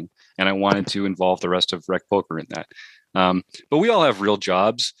something. And I wanted to involve the rest of Rec Poker in that. But we all have real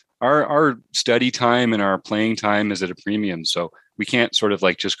jobs. Our study time and our playing time is at a premium. So we can't sort of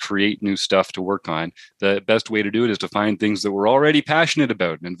like just create new stuff to work on. The best way to do it is to find things that we're already passionate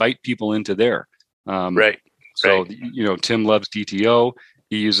about and invite people into there. So, you know, Tim loves DTO.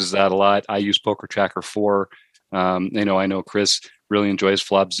 He uses that a lot. I use Poker Tracker 4. I know Chris really enjoys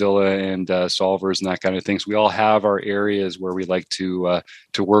Flopzilla and solvers and that kind of things. We all have our areas where we like to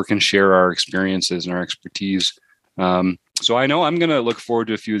work and share our experiences and our expertise. So I know I'm going to look forward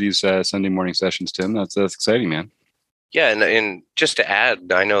to a few of these Sunday morning sessions, Tim. That's exciting, man. Yeah, and just to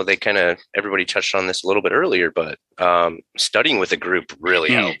add, I know everybody touched on this a little bit earlier, but studying with a group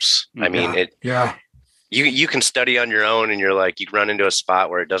really helps. I mean, you can study on your own, and you're like, you run into a spot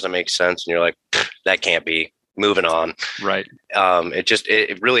where it doesn't make sense, and you're like, that can't be. Moving on. Right.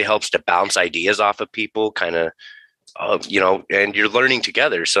 It really helps to bounce ideas off of people, kind of, and you're learning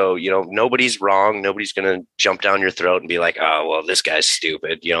together. So, you know, nobody's wrong. Nobody's going to jump down your throat and be like, oh, well, this guy's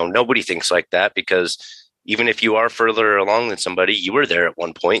stupid. You know, nobody thinks like that, because even if you are further along than somebody, you were there at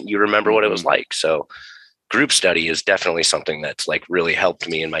one point, you remember what it was like. So group study is definitely something that's like really helped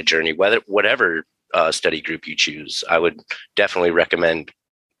me in my journey. Whatever study group you choose, I would definitely recommend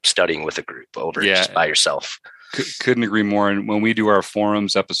studying with a group over just by yourself. Couldn't agree more. And when we do our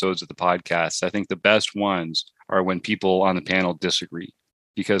forums episodes of the podcast, I think the best ones are when people on the panel disagree,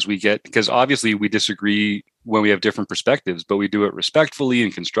 because obviously we disagree when we have different perspectives, but we do it respectfully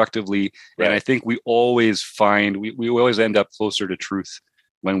and constructively. Right. And I think we always find, we always end up closer to truth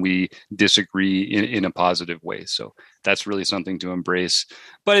when we disagree in a positive way. So that's really something to embrace,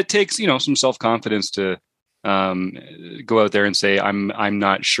 but it takes, some self-confidence to go out there and say, I'm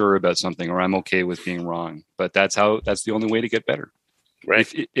not sure about something, or I'm okay with being wrong. But that's the only way to get better. Right.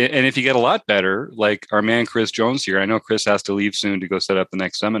 If you get a lot better, like our man, Chris Jones here, I know Chris has to leave soon to go set up the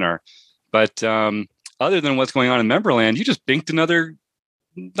next seminar, but other than what's going on in Memberland, you just binked another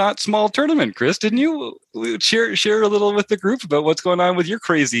not small tournament, Chris, didn't you? Share a little with the group about what's going on with your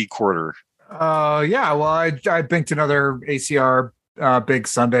crazy quarter. Well, I binked another ACR big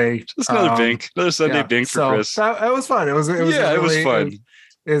Sunday. Just another Sunday bink for Chris. It was fun. It was fun.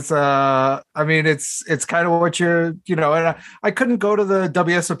 It's kind of what and I couldn't go to the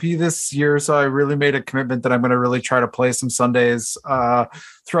WSOP this year, so I really made a commitment that I'm going to really try to play some Sundays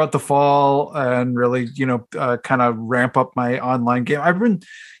throughout the fall and really kind of ramp up my online game. I've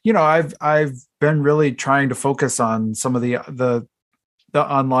been really trying to focus on some of the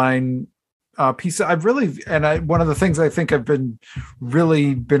online piece. One of the things I think I've been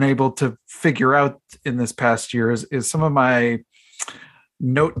able to figure out in this past year is some of my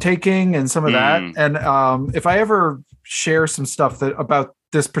note taking and some of that. And if I ever share some stuff that about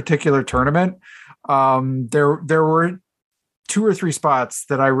this particular tournament, there were 2 or 3 spots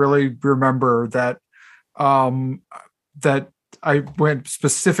that I really remember that that I went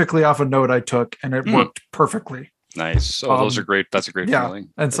specifically off a note I took, and it worked perfectly. Nice. Oh, those are great. That's a great feeling.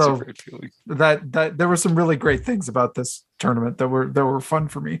 And that's so that there were some really great things about this tournament that were fun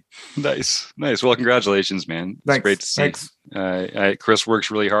for me. Nice. Well, congratulations, man. It's great to see. Thanks. Chris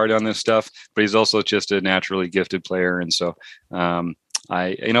works really hard on this stuff, but he's also just a naturally gifted player. And so,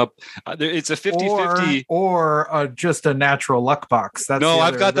 it's a 50-50 or just a natural luck box. I've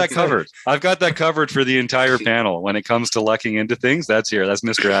got that covered. I've got that covered for the entire panel. When it comes to lucking into things, that's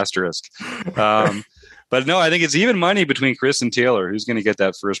Mr. Asterisk. But no, I think it's even money between Chris and Taylor, who's going to get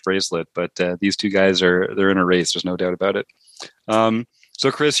that first bracelet. But these two guys they're in a race. There's no doubt about it.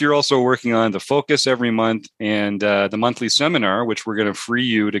 So Chris, you're also working on the focus every month and the monthly seminar, which we're going to free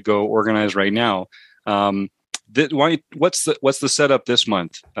you to go organize right now. What's the setup this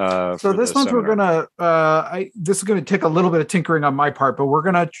month? So this month we're gonna. This is gonna take a little bit of tinkering on my part, but we're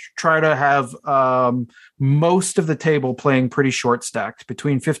gonna try to have most of the table playing pretty short stacked,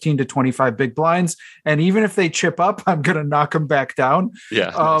 between 15 to 25 big blinds, and even if they chip up, I'm gonna knock them back down. Yeah.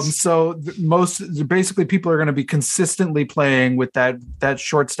 Nice. So basically people are gonna be consistently playing with that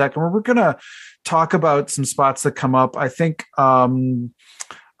short stack, and we're gonna talk about some spots that come up. I think.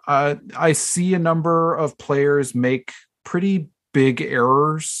 I see a number of players make pretty big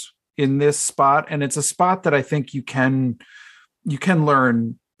errors in this spot, and it's a spot that I think you can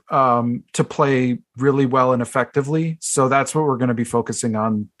learn to play really well and effectively. So that's what we're going to be focusing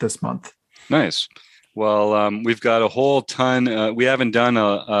on this month. Nice. Well, we've got a whole ton. We haven't done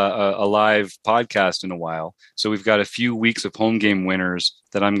a live podcast in a while, so we've got a few weeks of home game winners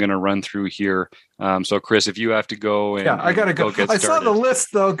that I'm going to run through here. So, Chris, if you have to go, I got to go. Get I saw the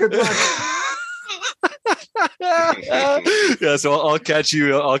list, though. Good luck. Yeah, so I'll catch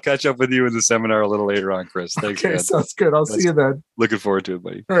you. I'll catch up with you in the seminar a little later on, Chris. Thanks. Okay, sounds good. I'll see you then. Looking forward to it,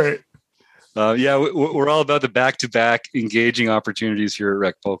 buddy. All right. We're all about the back-to-back engaging opportunities here at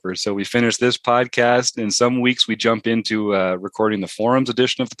Rec Poker. So we finish this podcast, and some weeks we jump into recording the forums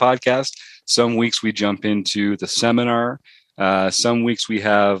edition of the podcast. Some weeks we jump into the seminar. Some weeks we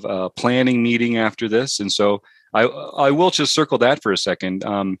have a planning meeting after this. And so I will just circle that for a second.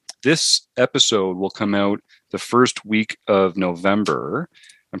 This episode will come out the first week of November.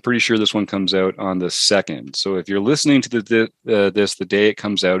 I'm pretty sure this one comes out on the 2nd. So if you're listening to the day it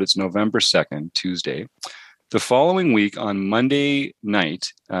comes out, it's November 2nd, Tuesday. The following week on Monday night,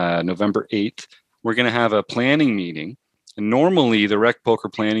 November 8th, we're going to have a planning meeting. And normally the Rec Poker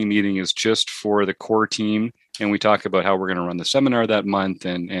planning meeting is just for the core team. And we talk about how we're going to run the seminar that month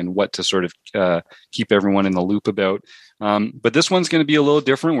and what to sort of keep everyone in the loop about. But this one's going to be a little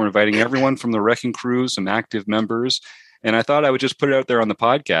different. We're inviting everyone from the Wrecking Crew, some active members. And I thought I would just put it out there on the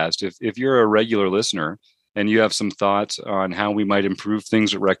podcast. If you're a regular listener and you have some thoughts on how we might improve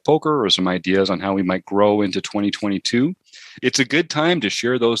things at Rec Poker or some ideas on how we might grow into 2022, it's a good time to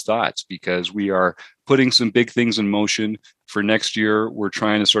share those thoughts because we are putting some big things in motion for next year. We're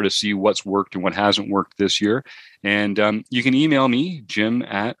trying to sort of see what's worked and what hasn't worked this year. And you can email me,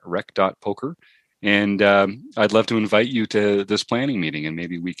 jim@rec.poker. And I'd love to invite you to this planning meeting, and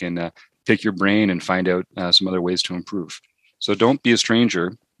maybe we can pick your brain and find out some other ways to improve. So don't be a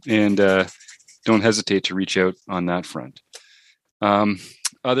stranger, and don't hesitate to reach out on that front.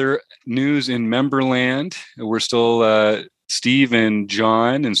 Other news in Memberland, we're still Steve and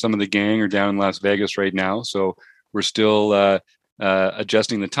John and some of the gang are down in Las Vegas right now. So we're still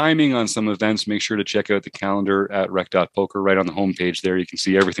adjusting the timing on some events. Make sure to check out the calendar at rec.poker right on the homepage there. You can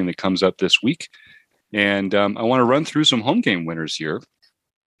see everything that comes up this week. And I want to run through some home game winners here.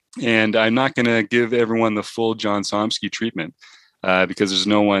 And I'm not going to give everyone the full John Somsky treatment because there's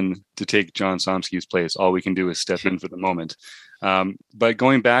no one to take John Somsky's place. All we can do is step in for the moment. But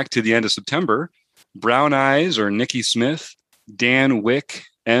going back to the end of September, Brown Eyes or Nikki Smith, Dan Wick,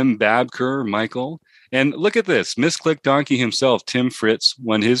 M. Babker, Michael. And look at this. Misclick Donkey himself, Tim Fritz,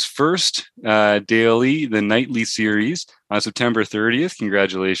 won his first daily, the nightly series on September 30th.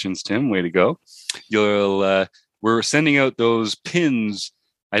 Congratulations, Tim. Way to go. We're sending out those pins,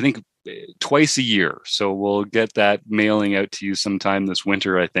 I think, twice a year. So we'll get that mailing out to you sometime this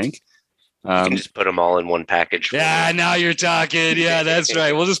winter, I think. You can just put them all in one package. Yeah, now you're talking. Yeah, that's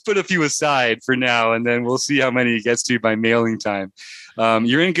right. We'll just put a few aside for now, and then we'll see how many it gets to by mailing time.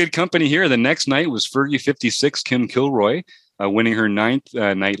 You're in good company here. The next night was Fergie 56, Kim Kilroy, winning her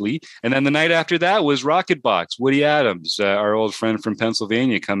 9th nightly. And then the night after that was Rocket Box, Woody Adams, our old friend from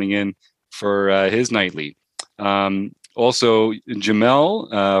Pennsylvania, coming in for his nightly. Also,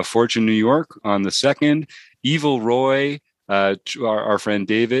 Jamel, Fortune New York on the 2nd. Evil Roy, our friend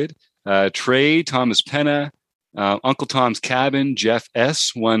David. Trey, Thomas Penna. Uncle Tom's Cabin, Jeff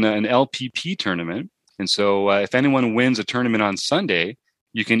S. won an LPP tournament. And so if anyone wins a tournament on Sunday,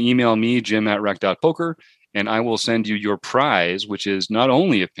 you can email me, jim@rec.poker, and I will send you your prize, which is not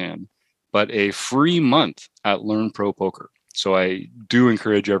only a pin, but a free month at Learn Pro Poker. So I do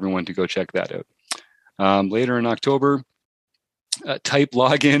encourage everyone to go check that out. Later in October, Type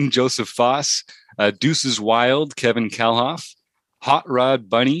Login, Joseph Foss, Deuces Wild, Kevin Kalhoff, Hot Rod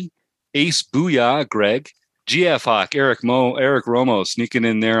Bunny, Ace Booyah, Greg, GF Hawk, Eric Romo sneaking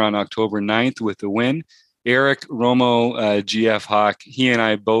in there on October 9th with the win. Eric Romo, GF Hawk, he and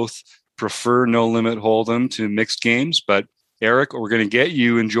I both prefer No Limit Hold'em to mixed games, but Eric, we're going to get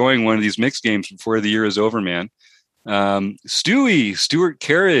you enjoying one of these mixed games before the year is over, man. Stuart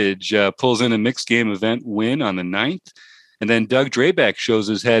Carriage pulls in a mixed game event win on the 9th. And then Doug Drabeck shows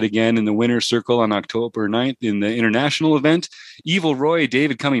his head again in the winner's circle on October 9th in the international event. Evil Roy,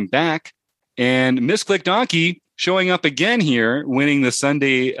 David coming back. And Misclick Donkey showing up again here, winning the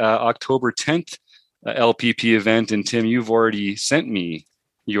Sunday, October 10th LPP event. And Tim, you've already sent me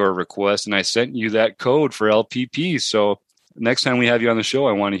your request, and I sent you that code for LPP. So next time we have you on the show,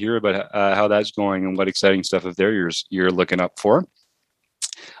 I want to hear about how that's going and what exciting stuff of theirs you're looking up for.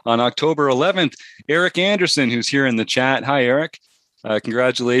 On October 11th, Eric Anderson, who's here in the chat. Hi, Eric.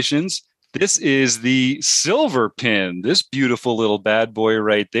 Congratulations. This is the silver pin, this beautiful little bad boy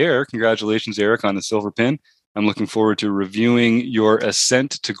right there. Congratulations, Eric, on the silver pin. I'm looking forward to reviewing your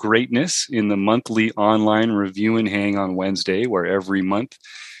ascent to greatness in the monthly online review and hang on Wednesday, where every month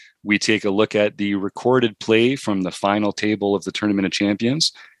we take a look at the recorded play from the final table of the Tournament of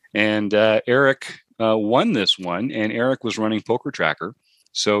Champions. And Eric won this one, and Eric was running Poker Tracker.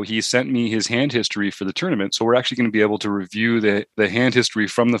 So he sent me his hand history for the tournament. So we're actually going to be able to review the hand history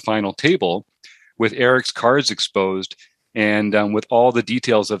from the final table with Eric's cards exposed and with all the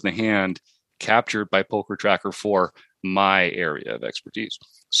details of the hand captured by Poker Tracker for my area of expertise.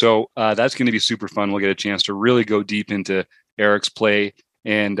 So that's going to be super fun. We'll get a chance to really go deep into Eric's play.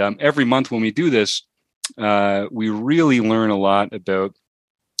 And every month when we do this, we really learn a lot about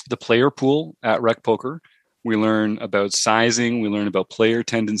the player pool at Rec Poker. We learn about sizing. We learn about player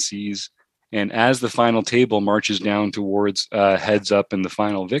tendencies. And as the final table marches down towards heads up and the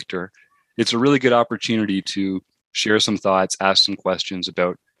final victor, it's a really good opportunity to share some thoughts, ask some questions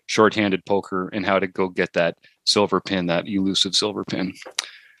about shorthanded poker and how to go get that silver pin, that elusive silver pin.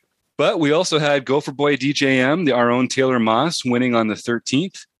 But we also had Gopher Boy DJM, our own Taylor Moss, winning on the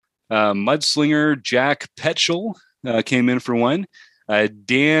 13th. Mudslinger Jack Petchel came in for one.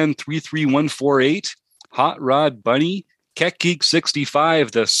 Dan 33148. Hot Rod Bunny, Keck Geek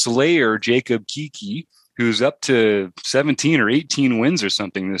 65, the Slayer Jacob Kiki, who's up to 17 or 18 wins or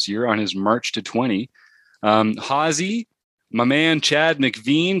something this year on his march to 20. Hazy, my man Chad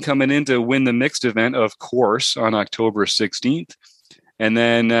McVean coming in to win the mixed event, of course, on October 16th. And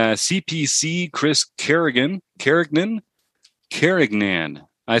then CPC Chris Carrigan. I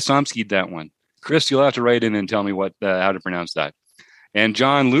Somskied that one. Chris, you'll have to write in and tell me how to pronounce that. And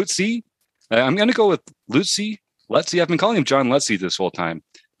John Lutzy. I'm going to go with Lutzy. I've been calling him John Lutzy this whole time.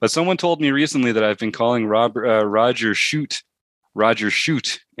 But someone told me recently that I've been calling Roger Shoot,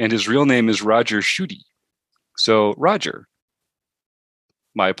 and his real name is Roger Shooty. So, Roger,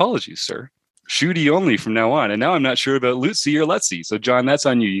 my apologies, sir. Shooty only from now on. And now I'm not sure about Lutzy or Lutzy. So, John, that's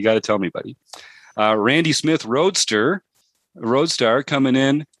on you. You got to tell me, buddy. Randy Smith Roadstar coming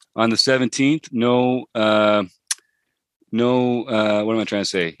in on the 17th. What am I trying to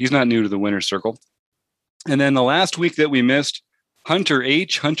say? He's not new to the winner's circle. And then the last week that we missed, Hunter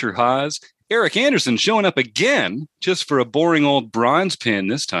Haas, Eric Anderson showing up again just for a boring old bronze pin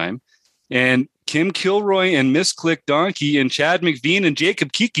this time. And Kim Kilroy and Misclick Donkey and Chad McVean and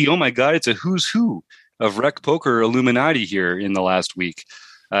Jacob Kiki. Oh my God, it's a who's who of Rec Poker Illuminati here in the last week.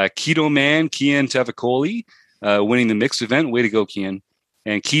 Keto Man, Kian Tavakoli, winning the mixed event. Way to go, Kian.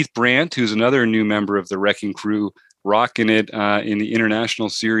 And Keith Brandt, who's another new member of the Wrecking Crew, rocking it in the international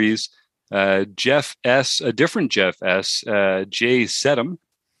series. Jeff S., a different Jeff S., Jay Sedham,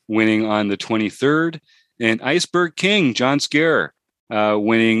 winning on the 23rd. And Iceberg King, John Scare,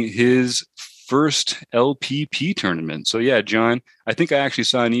 winning his first LPP tournament. So yeah, John, I think I actually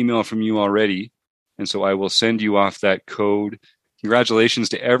saw an email from you already. And so I will send you off that code. Congratulations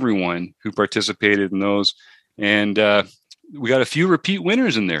to everyone who participated in those. And we got a few repeat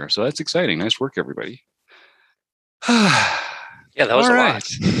winners in there. So that's exciting. Nice work, everybody. Yeah, that was a lot.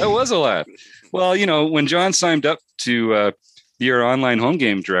 That was a lot. Well, when John signed up to be our online home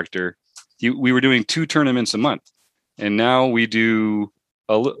game director, we were doing 2 tournaments a month. and now we do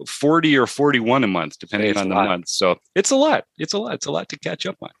 40 or 41 a month, depending on the month. So it's a lot. It's a lot to catch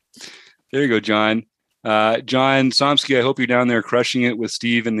up on. There you go, John. John Somsky, I hope you're down there crushing it with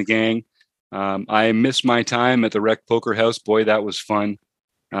Steve and the gang. I missed my time at the Rec Poker House. Boy, that was fun.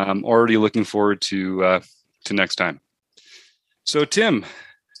 Already looking forward to next time. So, Tim,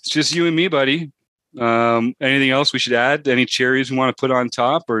 it's just you and me, buddy. Anything else we should add? Any cherries we want to put on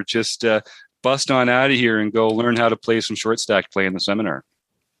top, or just bust on out of here and go learn how to play some short stack play in the seminar?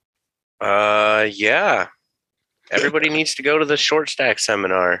 Yeah. Everybody needs to go to the short stack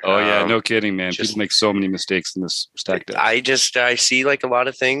seminar. Oh yeah, no kidding, man. People make so many mistakes in this stack deck. I see like a lot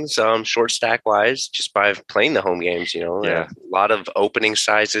of things, short stack wise, just by playing the home games. You know, Yeah. a lot of opening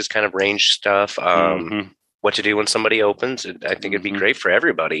sizes, kind of range stuff. What to do when somebody opens. I think it'd be great for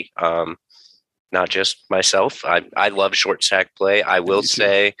everybody, not just myself. I love short stack play. I will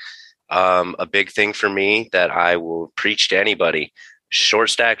say, a big thing for me that I will preach to anybody: short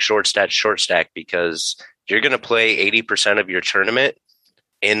stack, because you're going to play 80% of your tournament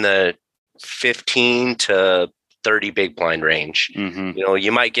in the 15 to 30 big blind range. Mm-hmm. You know,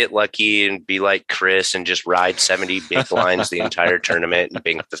 you might get lucky and be like Chris and just ride 70 big blinds the entire tournament and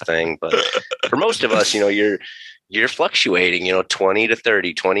bink the thing. But for most of us, you know, you're fluctuating, you know, 20 to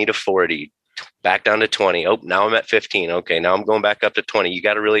 30, 20 to 40, back down to 20. Oh, now I'm at 15. Okay, now I'm going back up to 20. You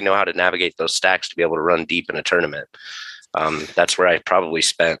got to really know how to navigate those stacks to be able to run deep in a tournament. That's where I probably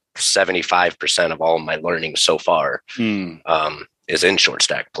spent 75% of all of my learning so far, is in short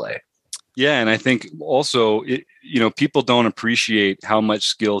stack play. Yeah, and I think also, people don't appreciate how much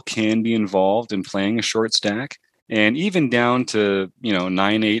skill can be involved in playing a short stack, and even down to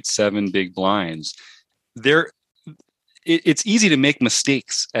 9, 8, 7 big blinds. It's easy to make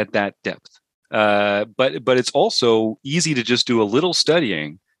mistakes at that depth, but it's also easy to just do a little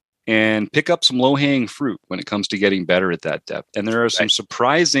studying and pick up some low-hanging fruit when it comes to getting better at that depth. And there are some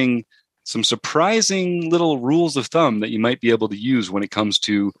surprising little rules of thumb that you might be able to use when it comes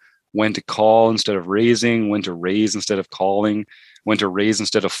to when to call instead of raising, when to raise instead of calling, when to raise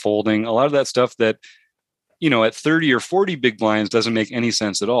instead of folding. A lot of that stuff that, at 30 or 40 big blinds doesn't make any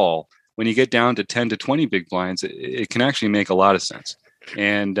sense at all. When you get down to 10 to 20 big blinds, it can actually make a lot of sense.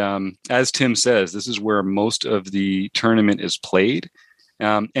 And as Tim says, this is where most of the tournament is played.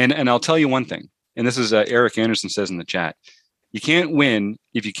 And I'll tell you one thing, and this is Eric Anderson says in the chat: you can't win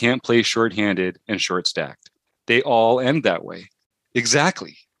if you can't play short-handed and short-stacked. They all end that way.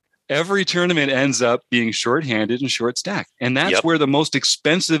 Exactly. Every tournament ends up being short-handed and short-stacked. And that's where the most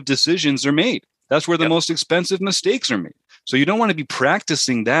expensive decisions are made. That's where the most expensive mistakes are made. So you don't want to be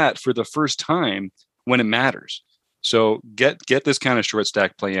practicing that for the first time when it matters. So get this kind of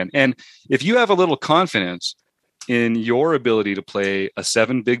short-stack play in. And if you have a little confidence in your ability to play a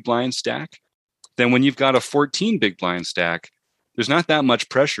 7 big blind stack, then when you've got a 14 big blind stack, there's not that much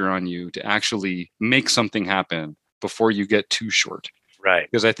pressure on you to actually make something happen before you get too short. Right.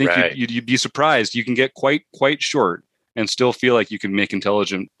 Because I think you'd be surprised. You can get quite short and still feel like you can make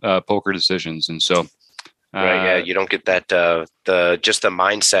intelligent poker decisions. And so, right, yeah, you don't get that the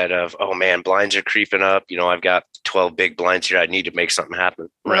mindset of, oh man, blinds are creeping up. I've got 12 big blinds here. I need to make something happen.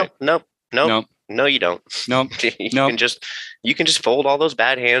 Right. No, you don't. No, you can just fold all those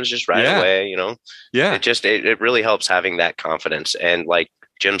bad hands just right away. Yeah. It really helps having that confidence. And like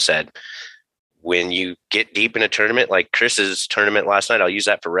Jim said, when you get deep in a tournament, like Chris's tournament last night, I'll use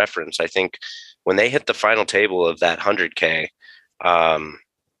that for reference. I think when they hit the final table of that 100K,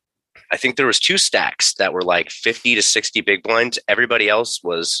 I think there was 2 stacks that were like 50 to 60 big blinds. Everybody else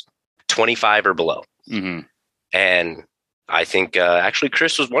was 25 or below. Mm-hmm. And I think actually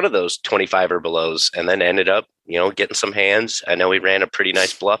Chris was one of those 25 or belows, and then ended up, getting some hands. I know he ran a pretty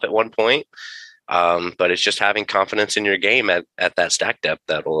nice bluff at one point, but it's just having confidence in your game at that stack depth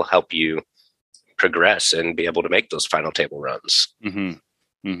that will help you progress and be able to make those final table runs. Mm-hmm.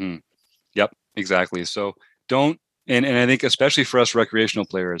 Mm-hmm. Yep, exactly. So don't, and I think especially for us recreational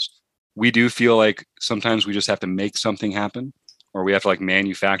players, we do feel like sometimes we just have to make something happen, or we have to like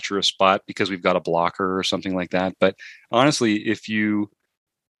manufacture a spot because we've got a blocker or something like that. But honestly, if you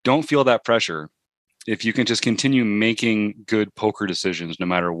don't feel that pressure, if you can just continue making good poker decisions, no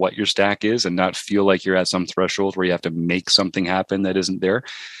matter what your stack is, and not feel like you're at some threshold where you have to make something happen that isn't there,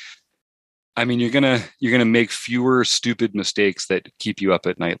 I mean, you're gonna make fewer stupid mistakes that keep you up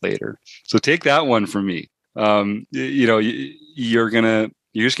at night later. So take that one from me. You're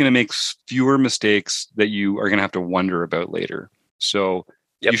just gonna make fewer mistakes that you are gonna have to wonder about later. So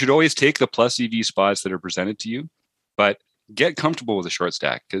you should always take the plus EV spots that are presented to you, but get comfortable with a short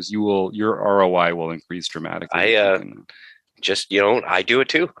stack, because your ROI will increase dramatically. just, I do it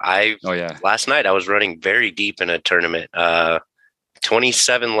too. Last night I was running very deep in a tournament,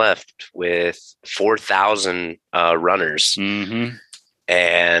 27 left with 4,000 runners. Mm-hmm.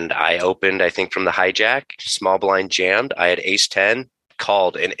 And I opened, I think, from the hijack, small blind jammed. I had ace 10,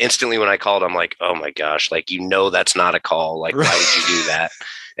 called. And instantly when I called, I'm like, oh my gosh, like, that's not a call. Like, why did you do that?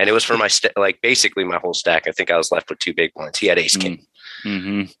 And it was for my, basically my whole stack. I think I was left with 2 big blinds. He had ace king.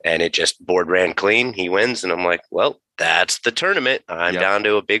 Mm-hmm. And it just board ran clean. He wins. And I'm like, well, that's the tournament. I'm down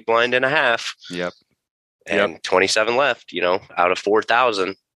to a big blind and a half. Yep. And 27 left, out of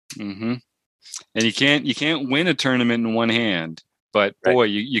 4,000. Mm-hmm. And you can't win a tournament in one hand, but boy,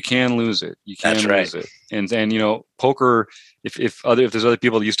 you can lose it. You can lose it. And poker, if there's other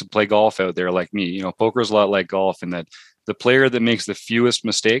people that used to play golf out there like me, poker is a lot like golf in that the player that makes the fewest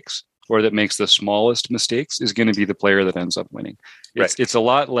mistakes or that makes the smallest mistakes is going to be the player that ends up winning. It's a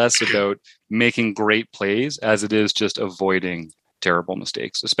lot less about making great plays as it is just avoiding terrible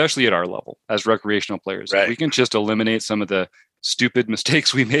mistakes, especially at our level as recreational players. If we can just eliminate some of the stupid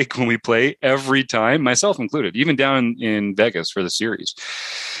mistakes we make when we play every time, myself included, even down in Vegas for the series.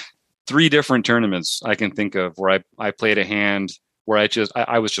 3 different tournaments I can think of where I played a hand where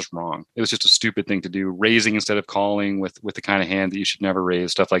I was just wrong. It was just a stupid thing to do, raising instead of calling with the kind of hand that you should never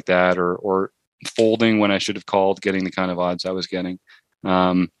raise, stuff like that, or folding when I should have called, getting the kind of odds I was getting.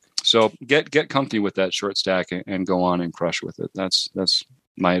 So get comfy with that short stack and go on and crush with it. That's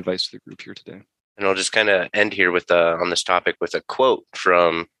my advice to the group here today. And I'll just kind of end here with on this topic with a quote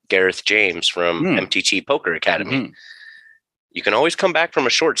from Gareth James from MTT Poker Academy. Mm-hmm. You can always come back from a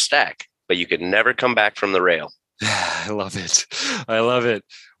short stack, but you can never come back from the rail. I love it. I love it.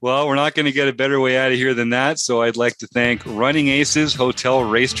 Well, we're not going to get a better way out of here than that. So I'd like to thank Running Aces Hotel,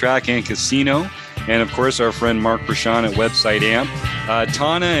 Racetrack, and Casino. And of course, our friend Mark Prashant at Website Amp.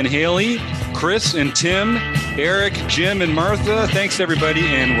 Tana and Haley, Chris and Tim, Eric, Jim, and Martha. Thanks, everybody.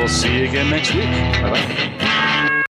 And we'll see you again next week. Bye-bye.